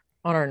our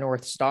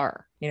North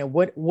Star.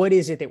 What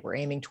is it that we're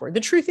aiming toward? The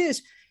truth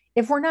is,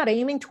 if we're not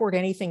aiming toward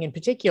anything in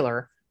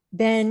particular,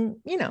 then,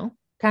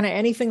 kind of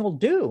anything will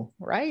do,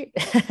 right?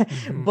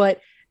 Mm-hmm.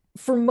 But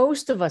for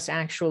most of us,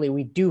 actually,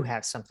 we do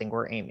have something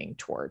we're aiming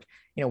toward.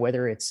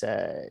 Whether it's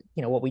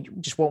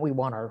what we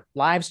want our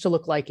lives to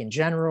look like in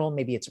general.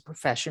 Maybe it's a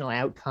professional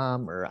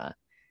outcome or a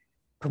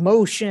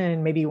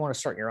promotion. Maybe you want to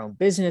start your own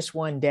business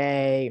one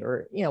day,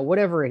 or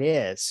whatever it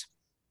is.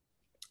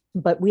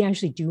 But we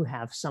actually do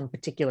have some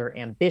particular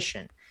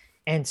ambition.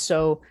 And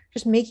so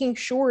just making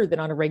sure that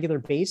on a regular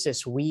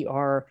basis, we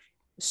are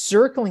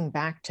circling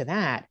back to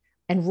that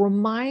and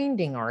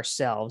reminding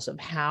ourselves of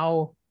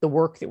how the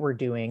work that we're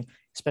doing,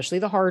 especially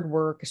the hard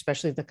work,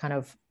 especially the kind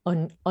of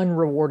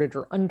unrewarded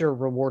or under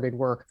rewarded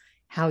work,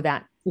 how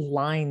that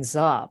lines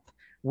up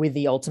with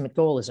the ultimate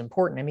goal is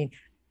important. I mean,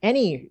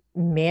 any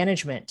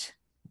management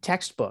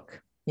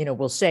textbook,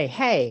 will say,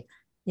 hey,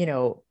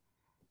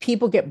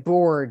 people get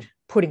bored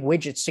putting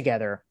widgets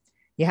together.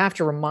 You have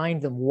to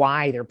remind them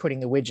why they're putting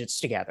the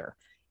widgets together.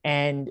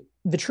 And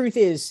the truth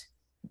is,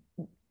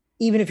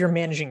 even if you're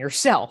managing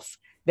yourself,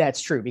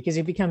 that's true, because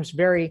it becomes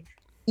very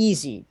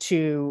easy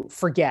to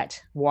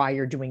forget why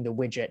you're doing the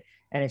widget.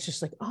 And it's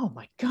just like, oh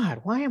my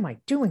God, why am I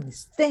doing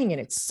this thing? And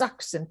it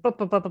sucks and blah,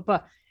 blah, blah, blah,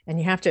 blah. And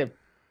you have to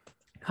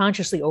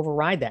consciously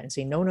override that and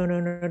say, no, no, no,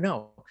 no, no,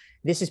 no.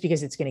 This is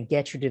because it's going to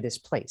get you to this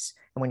place.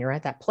 And when you're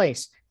at that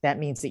place, that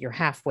means that you're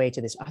halfway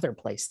to this other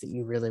place that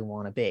you really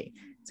want to be.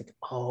 It's like,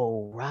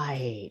 oh,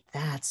 right.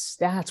 That's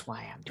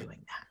why I'm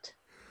doing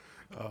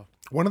that.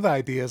 One of the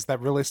ideas that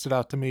really stood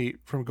out to me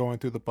from going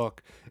through the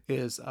book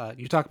is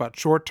you talk about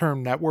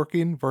short-term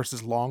networking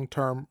versus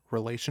long-term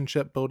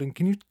relationship building.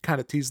 Can you kind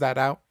of tease that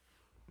out?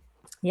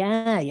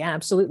 Yeah,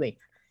 absolutely.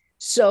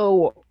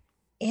 So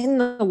in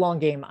the long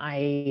game,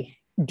 I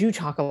do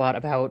talk a lot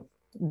about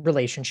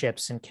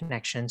relationships and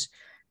connections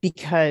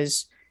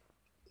because,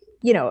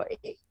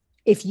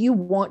 if you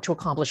want to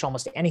accomplish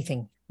almost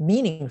anything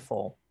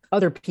meaningful,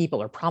 other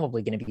people are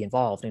probably going to be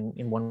involved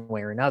in one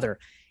way or another.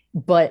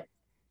 But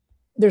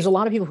there's a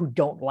lot of people who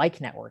don't like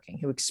networking,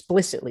 who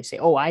explicitly say,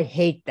 oh, I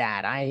hate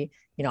that. I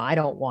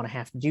don't want to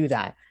have to do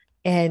that.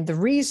 And the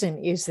reason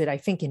is that I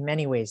think in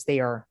many ways they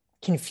are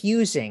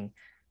confusing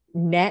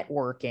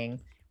networking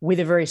with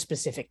a very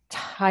specific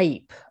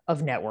type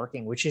of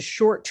networking, which is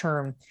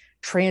short-term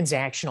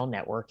transactional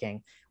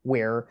networking,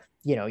 where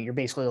you're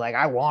basically like,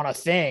 I want a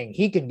thing,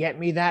 he can get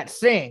me that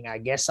thing, I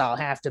guess I'll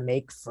have to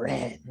make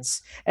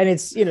friends. And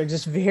it's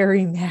just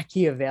very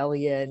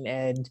Machiavellian,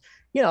 and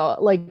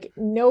like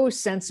no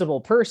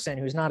sensible person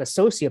who's not a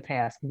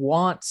sociopath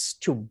wants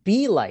to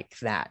be like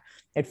that.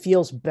 It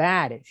feels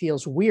bad, it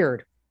feels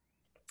weird.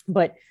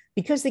 But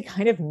because they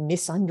kind of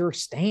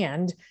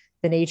misunderstand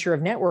the nature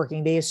of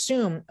networking, they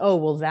assume, oh,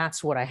 well,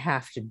 that's what I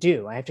have to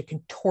do. I have to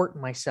contort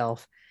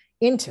myself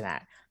into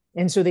that.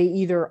 And so they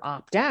either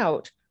opt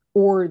out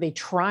or they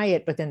try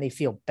it, but then they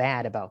feel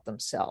bad about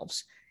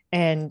themselves.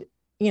 And,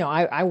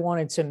 I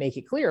wanted to make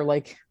it clear,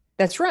 like,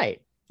 that's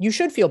right. You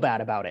should feel bad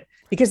about it,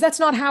 because that's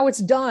not how it's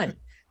done.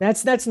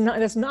 That's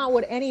not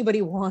what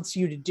anybody wants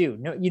you to do.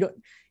 No, you don't.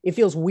 It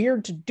feels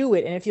weird to do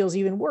it, and it feels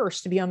even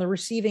worse to be on the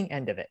receiving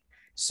end of it.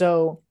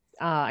 So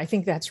I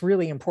think that's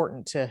really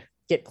important to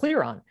get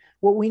clear on.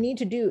 What we need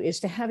to do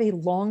is to have a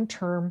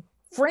long-term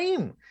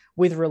frame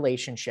with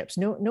relationships.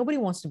 Nobody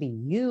wants to be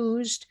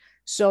used.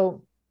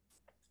 So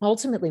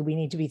ultimately, we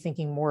need to be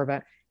thinking more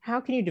about how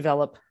can you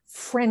develop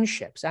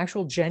friendships,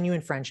 actual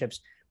genuine friendships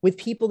with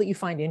people that you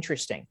find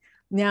interesting.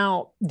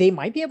 Now, they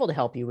might be able to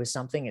help you with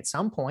something at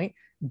some point,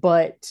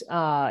 but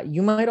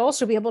you might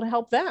also be able to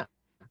help them.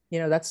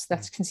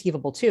 That's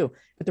conceivable too.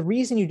 But the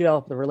reason you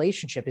develop the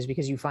relationship is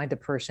because you find the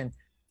person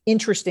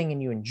interesting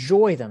and you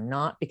enjoy them,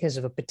 not because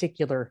of a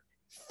particular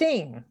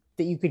thing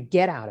that you could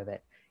get out of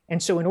it.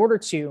 And so in order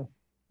to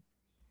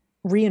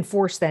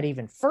reinforce that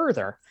even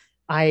further,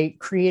 I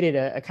created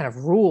a kind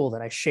of rule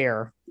that I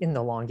share in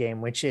the long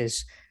game, which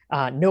is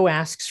no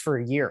asks for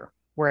a year,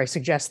 where I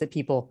suggest that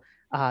people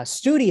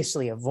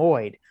studiously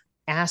avoid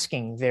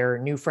asking their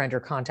new friend or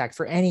contact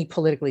for any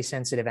politically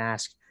sensitive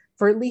ask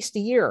for at least a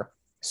year,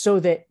 so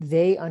that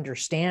they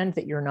understand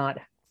that you're not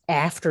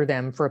after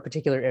them for a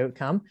particular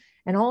outcome,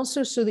 and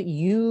also so that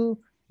you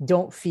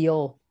don't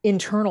feel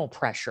internal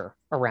pressure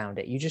around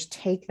it. You just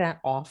take that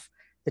off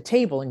the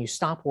table and you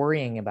stop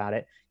worrying about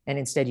it, and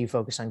instead you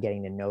focus on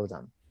getting to know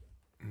them.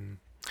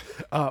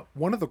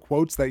 One of the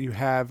quotes that you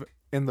have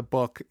in the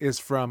book is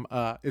from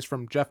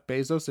Jeff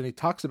Bezos, and he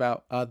talks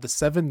about the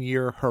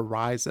 7-year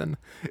horizon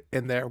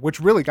in there, which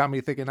really got me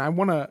thinking. I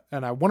want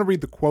to read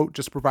the quote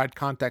just to provide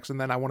context,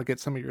 and then I want to get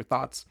some of your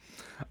thoughts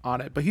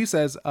on it. But he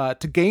says,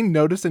 to gain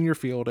notice in your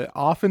field, it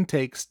often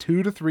takes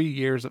 2 to 3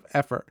 years of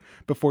effort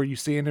before you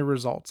see any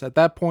results. At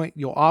that point,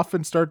 you'll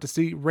often start to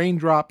see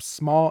raindrops,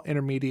 small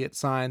intermediate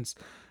signs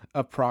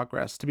of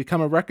progress. To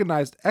become a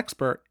recognized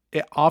expert,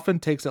 it often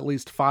takes at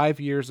least 5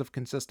 years of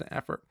consistent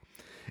effort.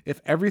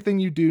 If everything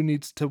you do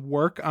needs to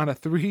work on a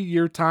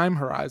 3-year time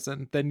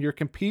horizon, then you're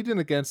competing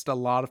against a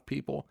lot of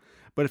people.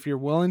 But if you're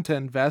willing to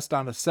invest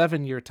on a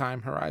 7-year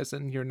time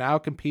horizon, you're now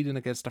competing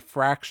against a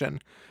fraction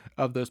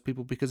of those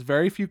people, because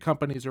very few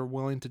companies are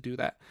willing to do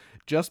that.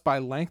 Just by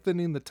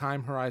lengthening the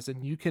time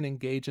horizon, you can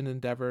engage in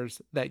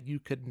endeavors that you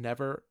could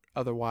never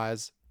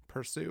otherwise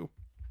pursue.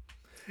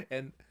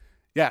 And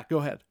yeah, go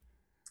ahead.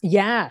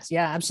 Yes,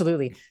 yeah,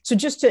 absolutely. So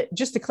just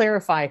to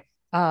clarify,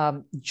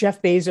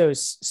 Jeff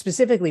Bezos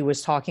specifically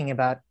was talking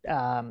about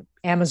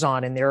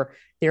Amazon and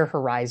their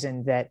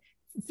horizon. That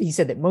he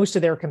said that most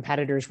of their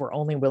competitors were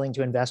only willing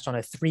to invest on a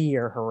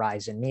 3-year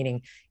horizon,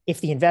 meaning if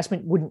the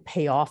investment wouldn't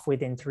pay off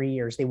within 3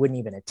 years, they wouldn't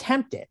even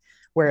attempt it.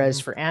 Whereas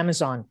Mm-hmm. for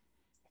Amazon,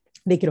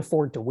 they could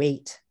afford to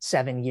wait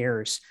 7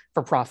 years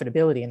for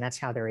profitability, and that's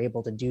how they're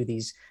able to do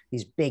these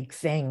big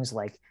things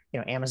like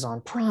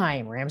Amazon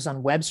Prime or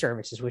Amazon Web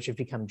Services, which have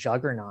become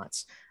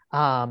juggernauts.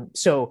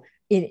 So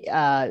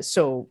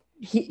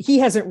he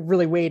hasn't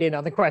really weighed in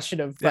on the question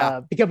of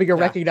Yeah. becoming a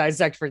Yeah. recognized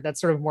expert. That's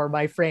sort of more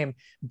my frame.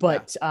 Yeah.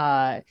 But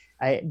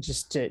I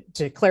just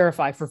to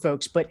clarify for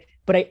folks, but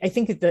I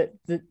think that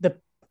the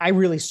I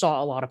really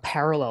saw a lot of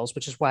parallels,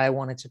 which is why I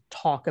wanted to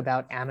talk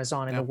about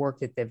Amazon and Yeah. the work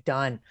that they've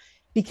done,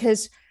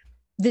 because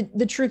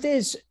the truth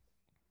is,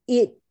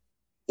 it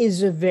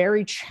is a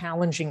very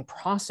challenging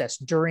process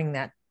during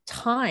that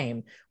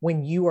time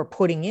when you are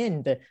putting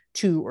in the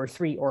 2 or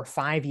 3 or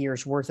 5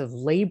 years worth of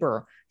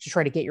labor to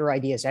try to get your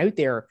ideas out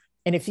there.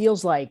 And it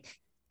feels like,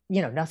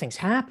 nothing's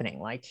happening.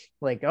 Like,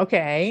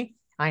 okay,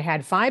 I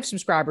had 5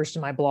 subscribers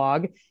to my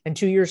blog, and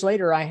 2 years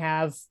later, I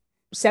have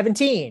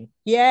 17.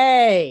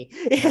 Yay.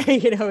 Yeah.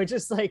 It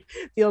just like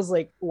feels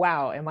like,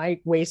 wow, am I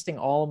wasting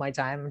all of my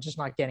time? I'm just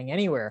not getting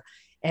anywhere.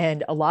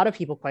 And a lot of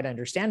people, quite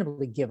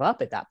understandably, give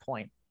up at that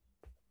point.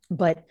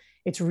 But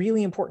it's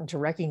really important to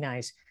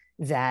recognize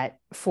that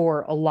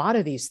for a lot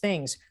of these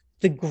things,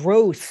 the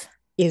growth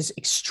is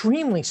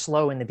extremely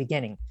slow in the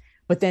beginning,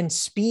 but then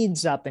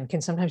speeds up and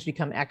can sometimes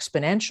become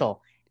exponential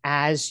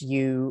as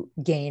you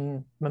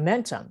gain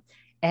momentum.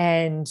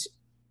 And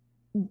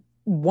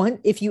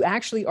if you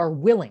actually are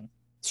willing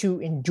to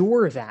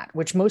endure that,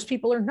 which most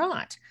people are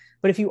not,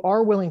 but if you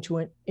are willing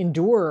to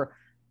endure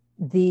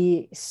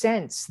the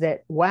sense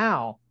that,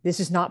 wow, this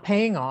is not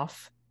paying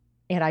off,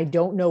 and I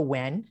don't know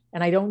when,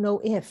 and I don't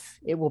know if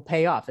it will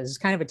pay off. This is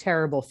kind of a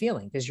terrible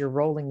feeling because you're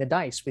rolling the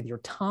dice with your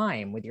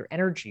time, with your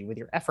energy, with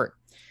your effort.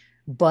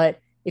 But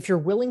if you're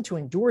willing to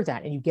endure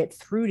that and you get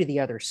through to the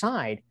other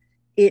side,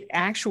 it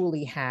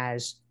actually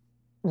has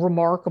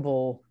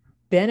remarkable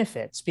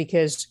benefits,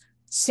 because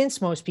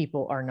since most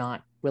people are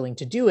not willing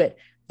to do it,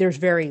 there's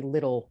very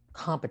little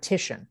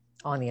competition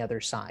on the other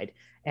side.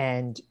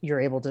 And you're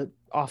able to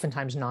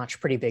oftentimes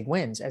notch pretty big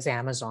wins, as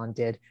Amazon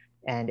did,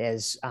 and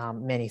as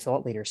many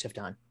thought leaders have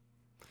done.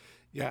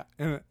 Yeah,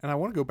 and I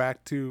want to go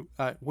back to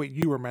what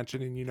you were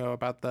mentioning,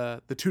 about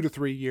the 2 to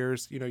 3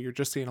 years. You're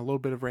just seeing a little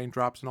bit of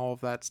raindrops and all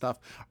of that stuff.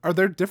 Are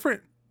there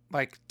different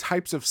like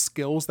types of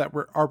skills that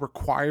are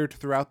required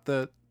throughout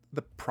the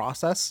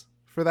process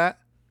for that?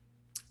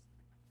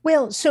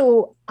 Well,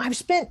 so I've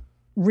spent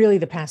really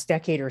the past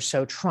decade or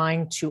so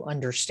trying to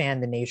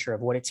understand the nature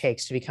of what it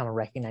takes to become a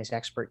recognized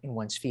expert in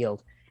one's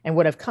field. And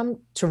what I've come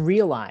to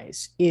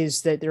realize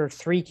is that there are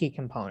 3 key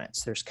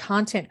components. There's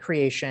content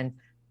creation,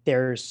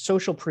 there's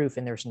social proof,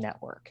 and there's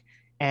network.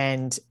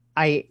 And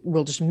I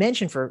will just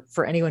mention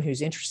for anyone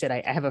who's interested,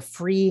 I have a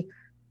free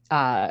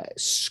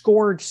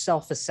scored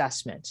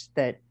self-assessment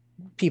that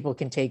people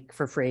can take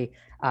for free.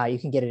 You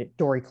can get it at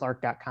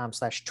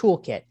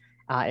dorieclark.com/toolkit.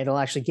 It'll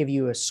actually give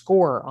you a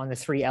score on the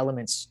 3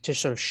 elements to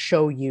sort of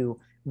show you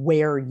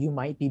where you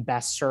might be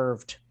best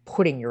served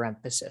putting your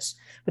emphasis.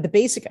 But the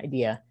basic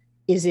idea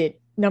is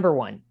number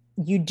 1,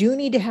 you do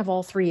need to have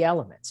all 3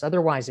 elements.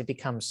 Otherwise, it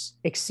becomes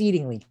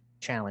exceedingly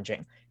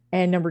challenging.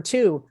 And number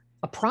 2,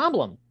 a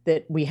problem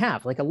that we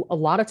have, like a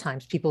lot of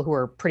times people who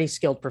are pretty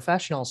skilled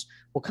professionals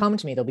will come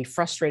to me, they'll be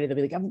frustrated. They'll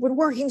be like, I've been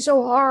working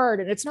so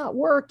hard and it's not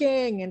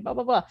working and blah,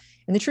 blah, blah.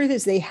 And the truth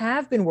is they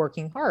have been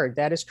working hard.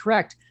 That is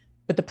correct.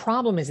 But the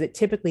problem is that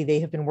typically they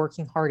have been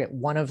working hard at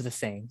one of the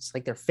things,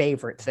 like their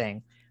favorite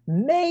thing,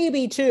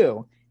 maybe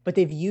 2, but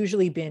they've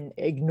usually been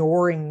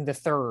ignoring the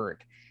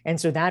third. And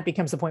so that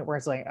becomes the point where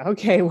it's like,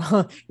 okay,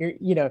 well,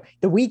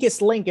 the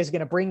weakest link is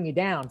going to bring you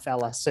down,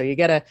 fella. So you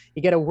gotta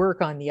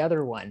work on the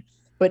other one.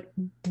 But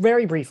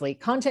very briefly,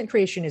 content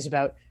creation is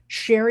about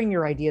sharing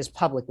your ideas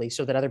publicly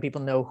so that other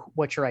people know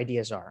what your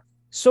ideas are.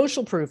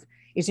 Social proof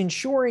is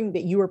ensuring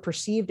that you are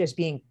perceived as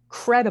being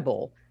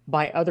credible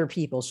by other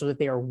people so that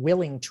they are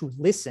willing to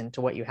listen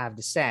to what you have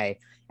to say.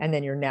 And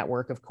then your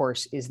network, of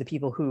course, is the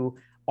people who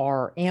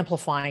are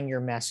amplifying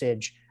your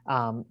message,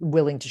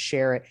 willing to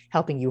share it,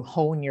 helping you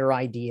hone your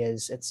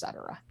ideas,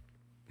 etc.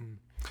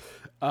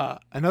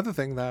 Another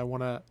thing that I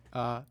want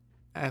to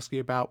ask you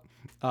about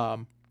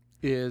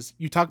is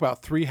you talk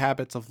about 3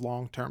 habits of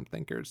long-term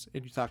thinkers,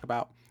 and you talk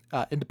about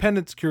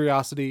independence,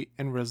 curiosity,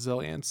 and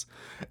resilience.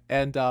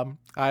 And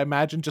I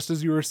imagine, just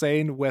as you were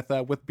saying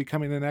with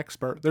becoming an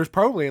expert, there's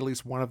probably at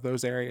least one of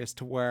those areas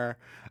to where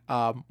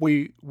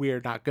we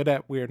are not good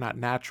at, we are not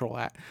natural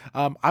at.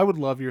 I would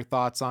love your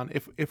thoughts on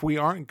if we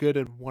aren't good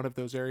at one of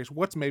those areas,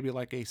 what's maybe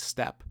like a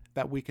step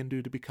that we can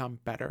do to become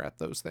better at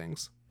those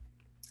things?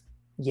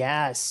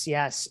 Yes.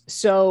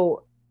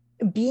 So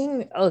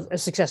being a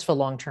successful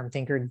long-term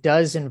thinker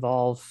does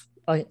involve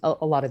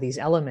a lot of these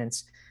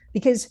elements,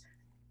 because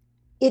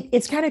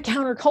it's kind of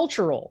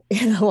countercultural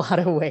in a lot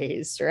of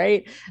ways,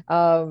 right?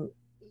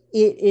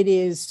 It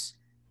is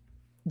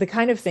the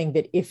kind of thing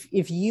that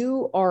if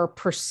you are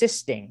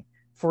persisting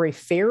for a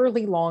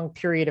fairly long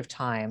period of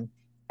time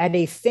at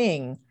a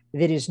thing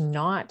that is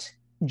not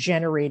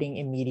generating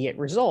immediate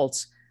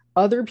results,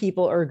 other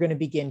people are going to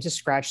begin to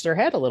scratch their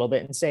head a little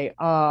bit and say,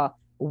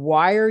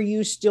 why are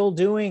you still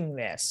doing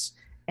this?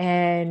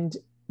 And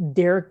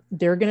they're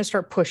going to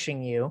start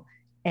pushing you,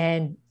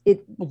 and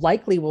it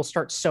likely will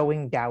start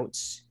sowing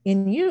doubts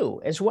in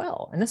you as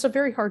well. And that's a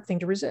very hard thing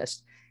to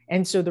resist.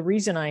 And so the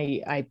reason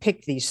I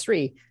picked these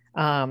three,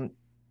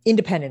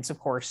 independence, of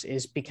course,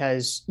 is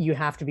because you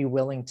have to be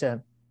willing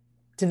to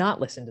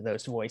not listen to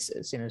those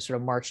voices, sort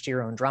of march to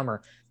your own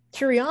drummer.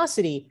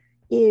 Curiosity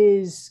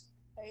is,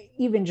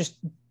 even just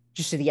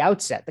to the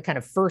outset, the kind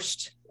of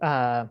first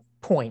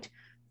point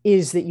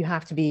is that you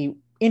have to be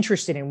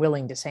interested and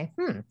willing to say,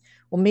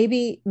 well,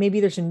 maybe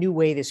there's a new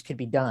way this could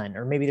be done,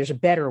 or maybe there's a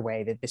better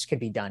way that this could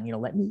be done.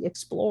 Let me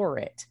explore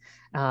it.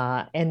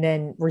 And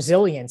then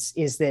resilience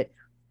is that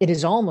it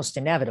is almost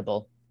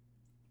inevitable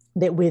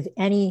that with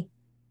any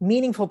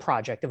meaningful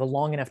project of a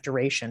long enough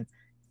duration,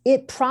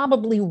 it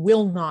probably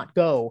will not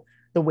go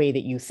the way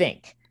that you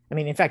think. I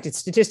mean, in fact, it's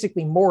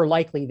statistically more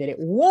likely that it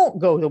won't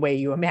go the way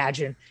you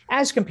imagine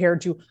as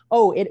compared to,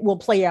 it will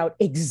play out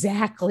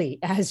exactly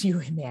as you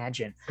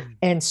imagine.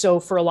 And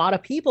so for a lot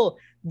of people,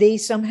 they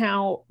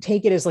somehow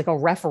take it as like a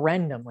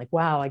referendum, like,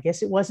 wow, I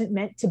guess it wasn't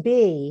meant to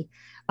be.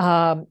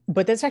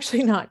 But that's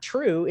actually not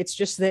true. It's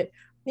just that,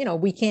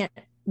 we can't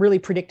really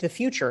predict the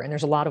future. And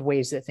there's a lot of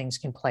ways that things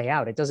can play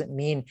out. It doesn't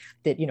mean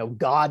that,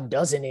 God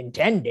doesn't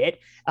intend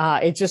it.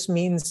 It just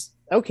means,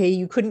 okay,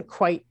 you couldn't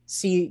quite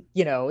see,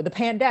 the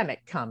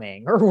pandemic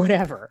coming or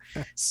whatever.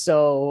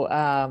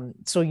 So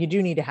you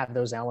do need to have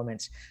those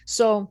elements.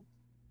 So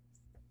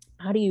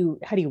how do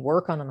you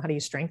work on them? How do you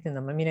strengthen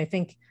them? I mean, I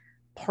think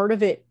part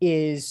of it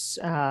is,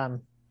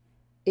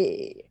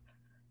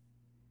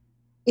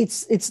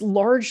 it's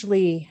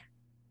largely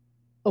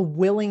a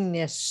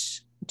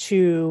willingness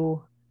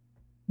to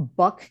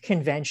buck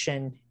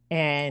convention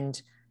and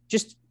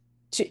just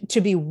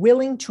to be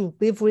willing to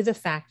live with the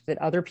fact that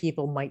other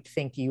people might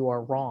think you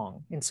are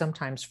wrong, and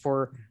sometimes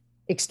for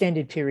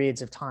extended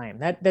periods of time.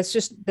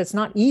 That's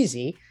not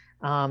easy,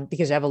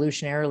 because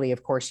evolutionarily,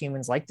 of course,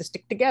 humans like to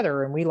stick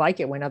together, and we like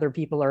it when other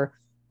people are,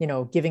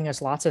 giving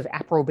us lots of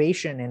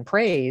approbation and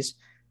praise.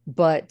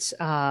 But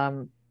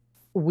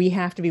we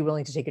have to be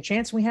willing to take a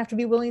chance, and we have to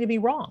be willing to be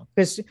wrong,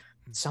 because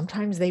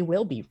sometimes they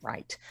will be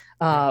right,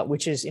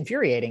 which is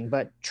infuriating,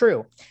 but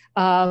true.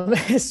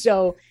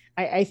 So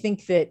I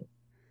think that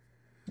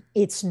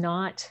it's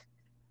not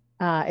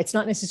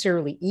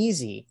necessarily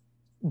easy,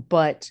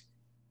 but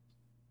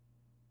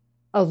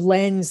a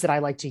lens that I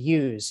like to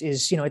use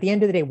is, at the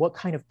end of the day, what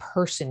kind of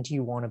person do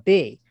you want to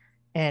be?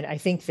 And I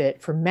think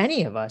that for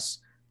many of us,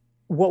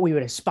 what we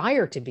would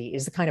aspire to be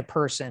is the kind of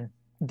person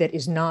that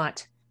is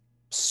not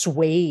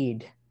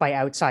swayed by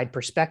outside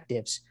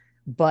perspectives,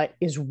 but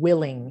is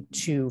willing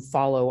to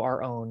follow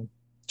our own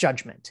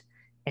judgment.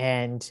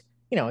 And,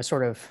 a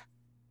sort of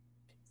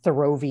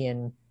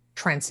Thoreauvian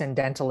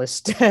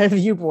transcendentalist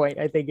viewpoint,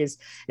 I think is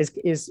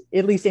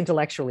at least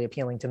intellectually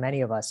appealing to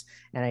many of us.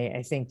 And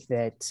I think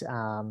that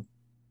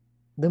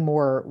the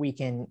more we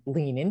can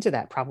lean into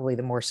that, probably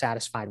the more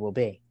satisfied we'll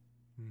be.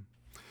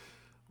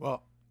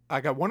 Well,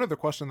 I got one other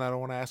question that I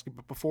want to ask you,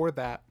 but before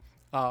that,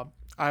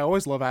 I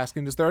always love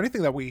asking, is there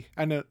anything that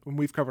I know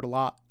we've covered a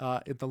lot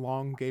in the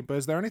long game, but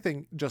is there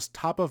anything just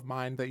top of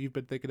mind that you've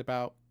been thinking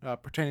about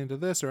pertaining to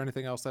this, or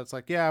anything else that's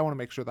like, yeah, I want to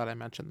make sure that I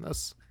mention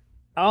this?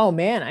 Oh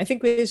man, I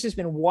think this has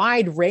been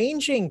wide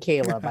ranging,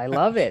 Caleb. I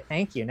love it.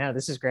 Thank you. No,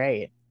 this is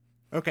great.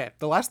 Okay.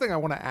 The last thing I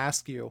want to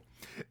ask you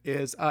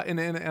is, and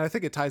I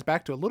think it ties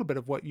back to a little bit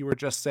of what you were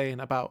just saying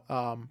about,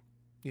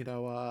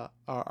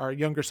 our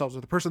younger selves,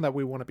 or the person that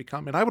we want to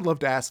become. And I would love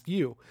to ask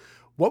you,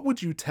 what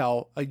would you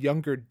tell a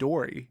younger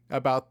Dorie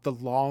about the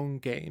long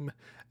game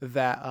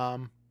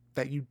that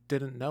you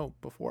didn't know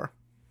before?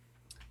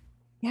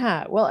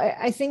 Yeah, well,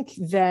 I think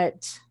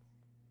that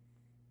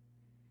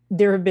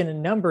there have been a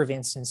number of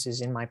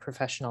instances in my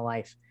professional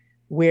life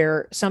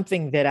where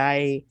something that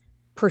I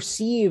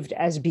perceived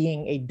as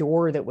being a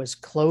door that was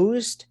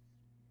closed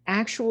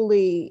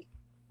actually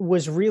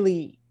was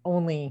really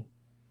only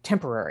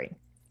temporary.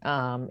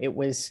 It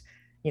was,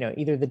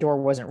 either the door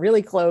wasn't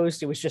really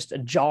closed, it was just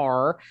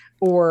ajar,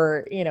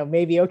 or,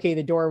 maybe, okay,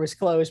 the door was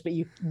closed, but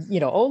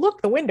oh,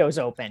 look, the window's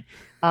open.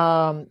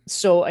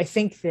 So I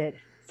think that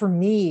for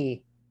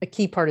me, a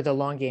key part of the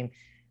long game,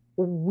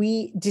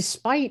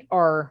 despite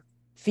our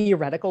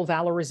theoretical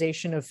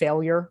valorization of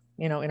failure,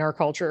 in our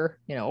culture,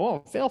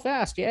 fail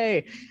fast,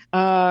 yay.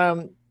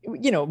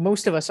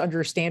 Most of us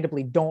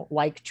understandably don't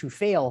like to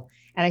fail.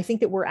 And I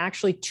think that we're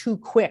actually too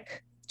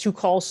quick to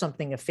call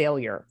something a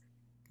failure.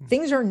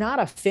 Things are not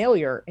a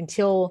failure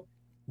until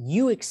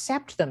you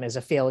accept them as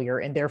a failure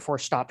and therefore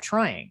stop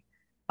trying.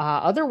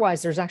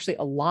 Otherwise, there's actually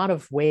a lot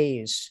of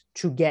ways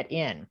to get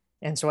in.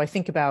 And so I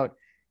think about,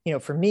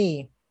 for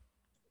me,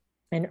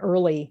 an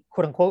early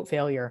quote unquote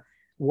failure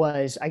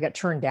was I got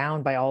turned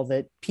down by all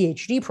the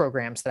PhD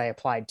programs that I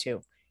applied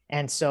to.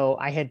 And so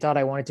I had thought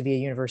I wanted to be a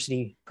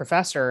university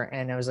professor.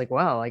 And I was like,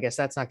 well, I guess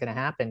that's not going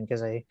to happen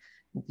because I,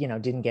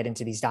 didn't get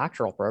into these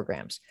doctoral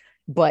programs.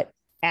 But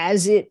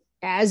as it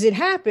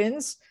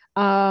happens,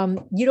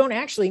 you don't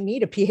actually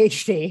need a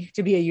PhD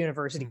to be a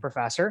university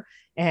professor.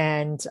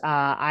 And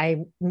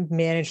I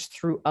managed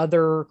through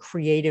other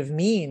creative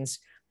means,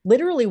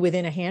 literally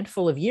within a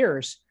handful of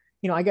years.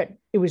 It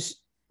was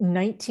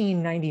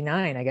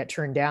 1999, I got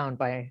turned down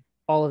by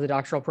all of the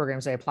doctoral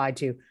programs I applied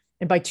to.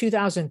 And by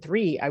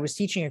 2003, I was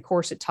teaching a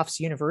course at Tufts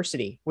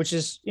University, which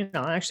is,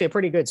 actually a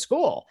pretty good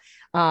school.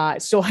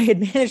 So I had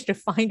managed to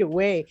find a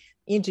way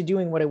into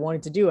doing what I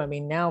wanted to do. I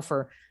mean, now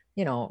for,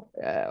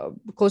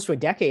 close to a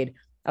decade,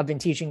 I've been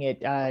teaching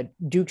at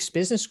Duke's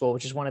Business School,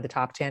 which is one of the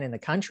top 10 in the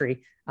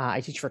country. I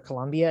teach for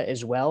Columbia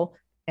as well.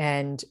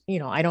 And,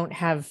 I don't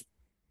have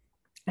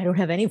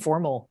any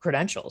formal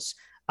credentials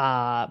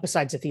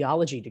besides a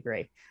theology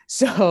degree.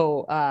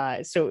 So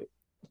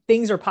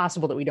things are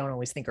possible that we don't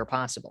always think are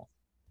possible.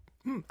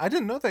 I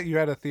didn't know that you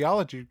had a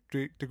theology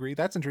degree.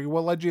 That's intriguing.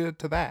 What led you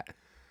to that?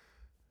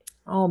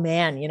 Oh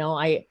man,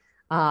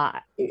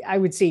 I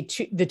would say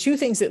the two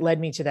things that led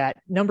me to that.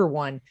 Number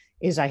one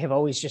is I have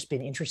always just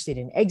been interested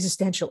in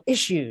existential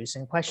issues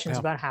and questions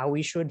about how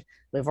we should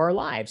live our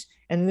lives.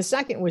 And the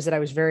second was that I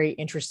was very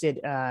interested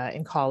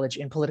in college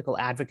in political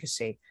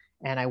advocacy,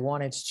 and I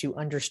wanted to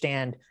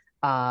understand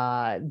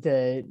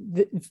the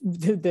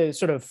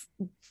sort of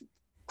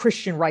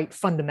Christian right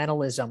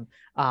fundamentalism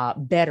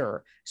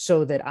better,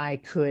 so that I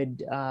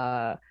could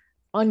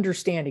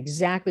understand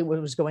exactly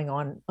what was going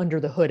on under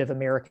the hood of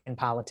American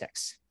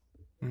politics.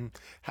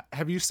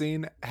 Have you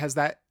seen, has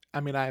that, I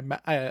mean,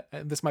 I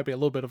this might be a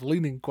little bit of a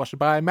leading question,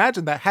 but I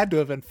imagine that had to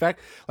have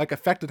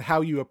affected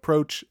how you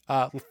approach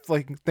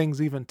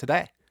things even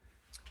today.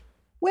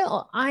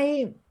 Well,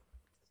 I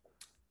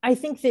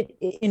think that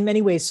in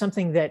many ways,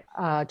 something that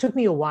took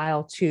me a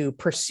while to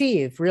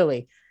perceive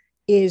really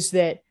is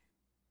that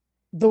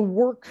the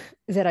work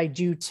that I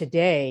do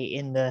today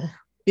in the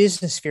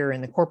business sphere,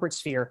 in the corporate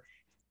sphere,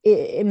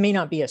 it may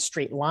not be a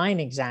straight line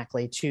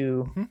exactly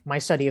to my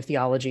study of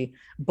theology,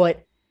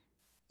 but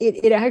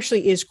it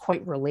actually is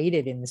quite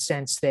related in the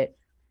sense that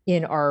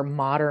in our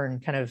modern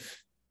kind of,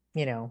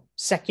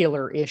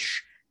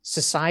 secular-ish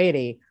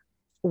society,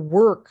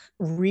 work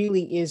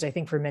really is, I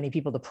think, for many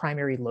people, the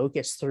primary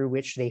locus through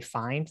which they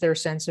find their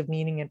sense of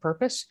meaning and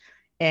purpose.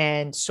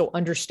 And so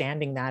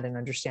understanding that and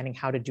understanding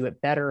how to do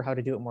it better, how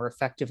to do it more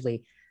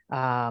effectively,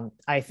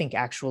 I think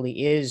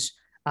actually is,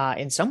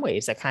 in some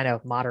ways, a kind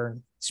of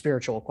modern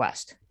spiritual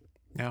quest.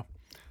 Yeah.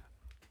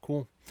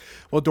 Cool.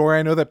 Well, Dorie,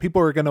 I know that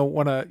people are going to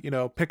want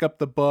to, pick up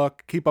the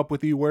book, keep up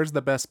with you. Where's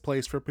the best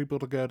place for people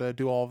to go to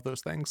do all of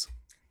those things?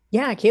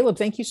 Yeah, Caleb,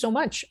 thank you so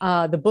much.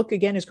 The book,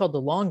 again, is called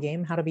The Long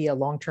Game, How to Be a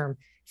Long-Term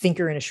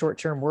Thinker in a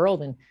Short-Term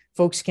World. And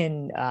folks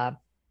can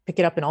pick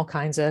it up in all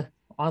kinds of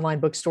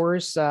online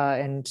bookstores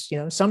and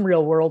some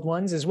real world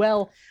ones as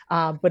well.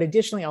 But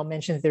additionally, I'll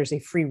mention that there's a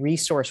free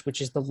resource,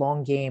 which is the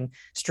Long Game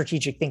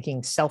Strategic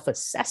Thinking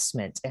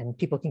Self-Assessment. And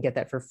people can get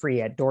that for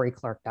free at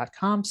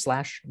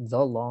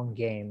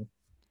dorieclark.com/thelonggame.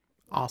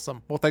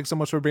 Awesome. Well, thanks so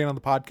much for being on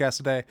the podcast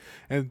today.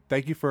 And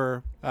thank you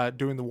for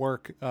doing the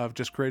work of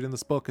just creating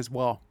this book as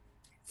well.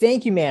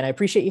 Thank you, man. I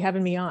appreciate you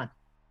having me on.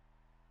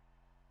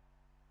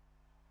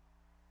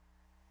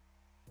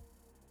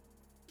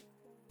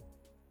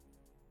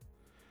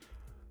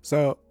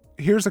 So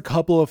here's a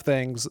couple of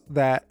things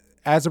that,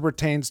 as it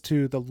pertains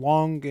to the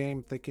long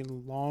game,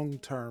 thinking long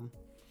term,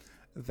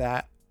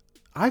 that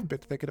I've been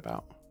thinking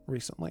about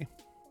recently.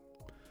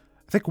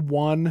 I think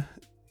one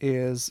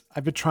is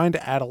I've been trying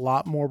to add a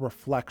lot more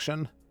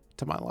reflection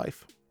to my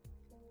life,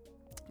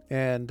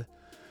 and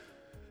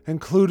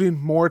including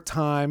more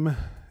time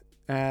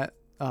at,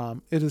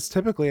 it is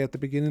typically at the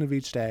beginning of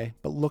each day,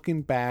 but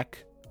looking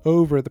back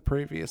over the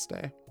previous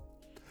day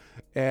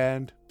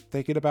and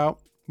thinking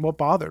about what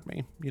bothered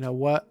me,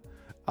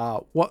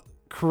 what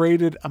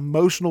created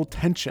emotional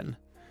tension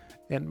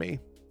in me,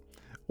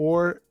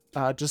 or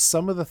just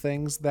some of the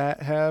things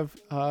that have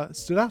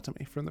stood out to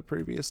me from the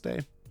previous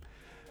day.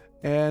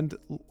 And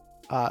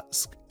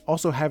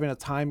also having a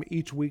time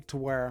each week to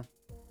where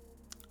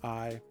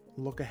I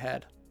look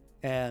ahead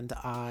and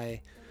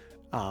I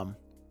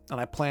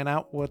plan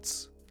out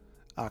what's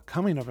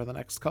coming over the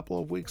next couple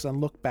of weeks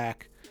and look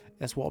back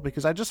as well,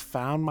 because I just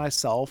found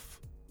myself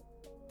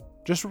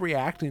just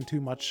reacting too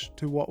much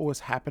to what was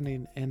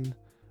happening in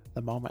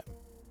the moment.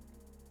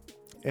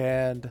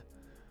 And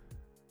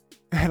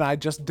I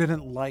just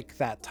didn't like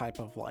that type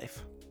of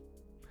life.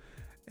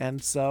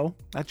 And so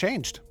I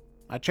changed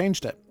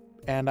it.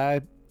 And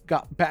I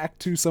got back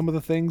to some of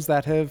the things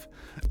that have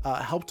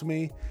helped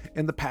me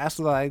in the past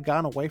that I had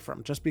gone away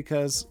from, just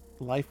because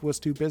life was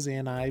too busy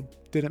and I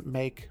didn't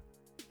make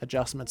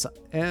adjustments.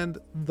 And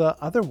the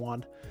other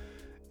one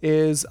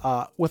is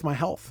with my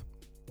health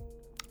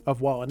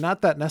and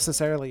not that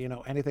necessarily,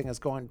 anything is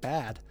going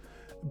bad,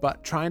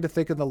 but trying to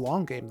think in the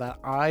long game that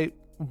I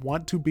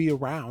want to be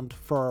around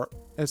for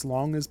as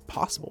long as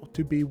possible,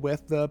 to be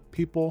with the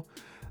people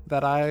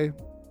that I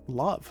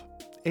love,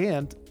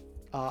 and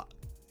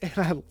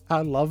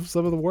I love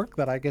some of the work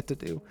that I get to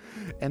do.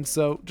 And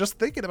so just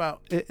thinking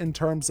about it in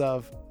terms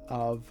of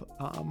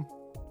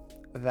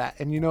that,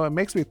 and it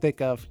makes me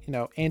think of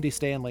Andy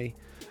Stanley.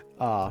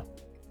 I'm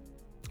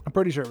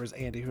pretty sure it was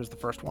Andy who was the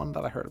first one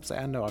that I heard him say.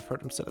 I know I've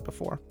heard him say it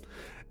before.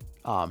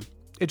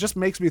 It just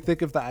makes me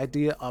think of the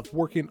idea of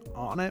working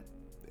on it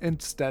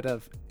instead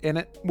of in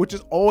it, which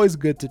is always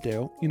good to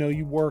do.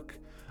 You work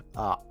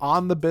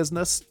on the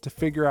business to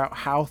figure out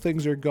how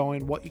things are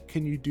going, what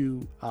can you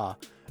do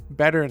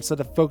better, instead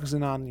of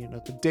focusing on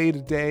the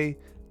day-to-day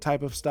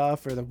type of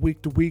stuff or the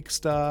week-to-week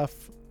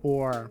stuff,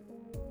 or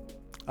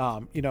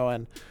for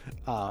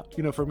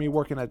me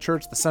working at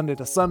church, the Sunday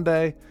to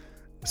Sunday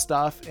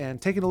stuff,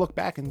 and taking a look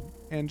back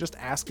and just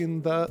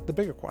asking the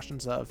bigger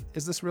questions of,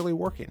 is this really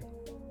working?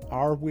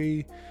 Are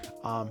we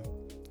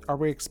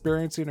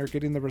experiencing or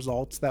getting the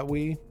results that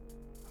we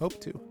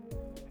hope to?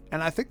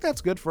 And I think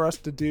that's good for us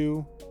to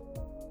do,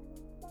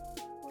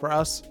 for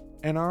us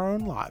in our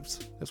own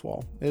lives as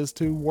well, is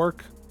to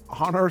work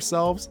on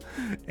ourselves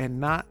and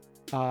not,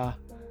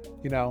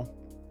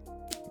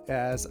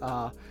 as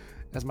my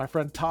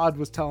friend Todd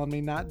was telling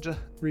me not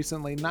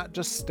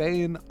just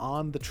staying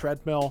on the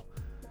treadmill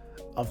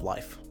of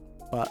life,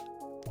 but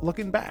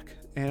looking back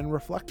and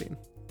reflecting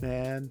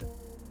and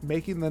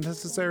making the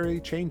necessary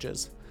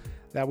changes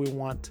that we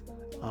want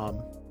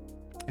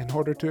in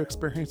order to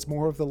experience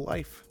more of the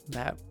life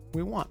that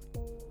we want.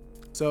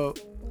 So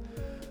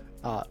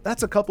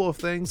that's a couple of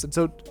things. And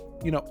so,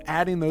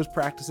 adding those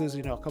practices,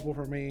 a couple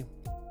for me,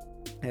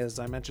 as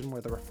I mentioned,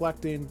 were the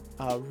reflecting,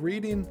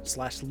 reading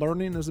 /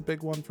 learning is a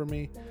big one for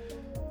me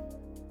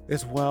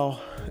as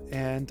well.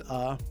 And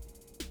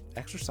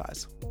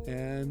exercise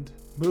and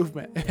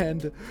movement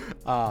and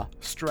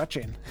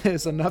stretching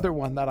is another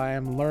one that I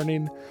am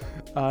learning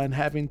and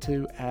having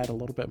to add a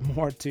little bit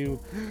more to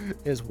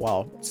as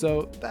well.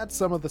 So that's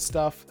some of the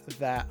stuff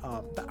that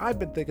I've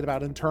been thinking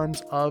about in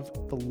terms of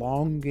the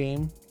long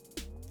game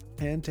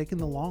and taking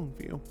the long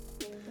view.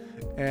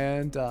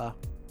 And I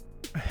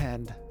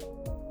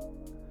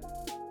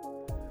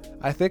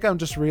think I'm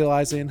just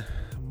realizing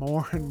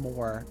more and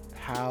more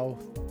how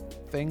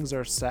things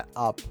are set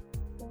up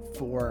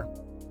for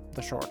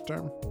the short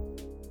term,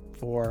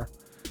 for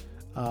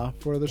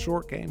the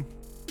short game.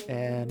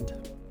 And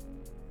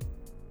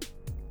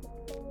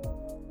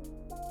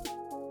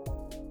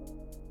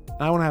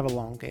I want to have a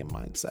long game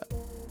mindset.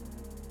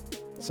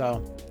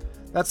 So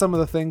that's some of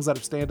the things that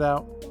have stand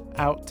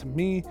out to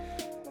me.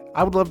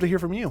 I would love to hear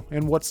from you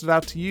and what stood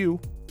out to you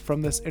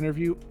from this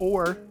interview,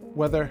 or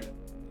whether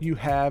you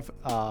have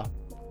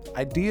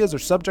ideas or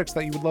subjects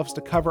that you would love us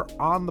to cover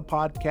on the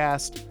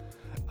podcast,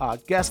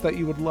 guests that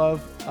you would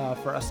love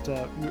for us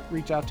to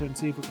reach out to and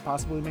see if we could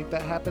possibly make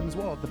that happen as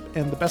well.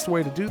 And the best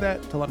way to do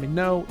that, to let me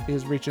know,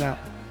 is reaching out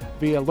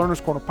via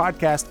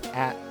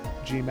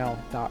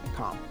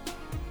learnerscornerpodcast@gmail.com.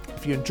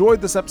 If you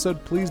enjoyed this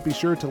episode, please be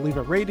sure to leave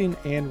a rating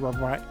and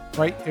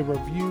write a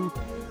review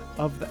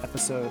of the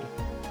episode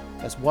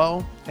as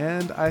well.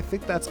 And I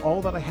think that's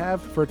all that I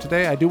have for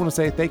today. I do want to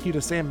say thank you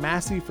to Sam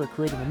Massey for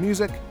creating the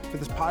music for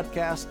this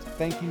podcast.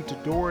 Thank you to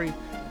Dorie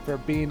for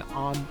being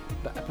on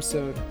the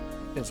episode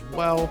as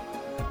well.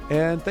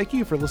 And thank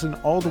you for listening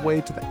all the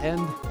way to the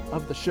end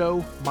of the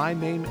show. My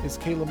name is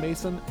Caleb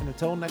Mason, and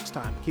until next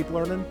time, keep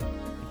learning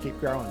and keep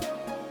growing.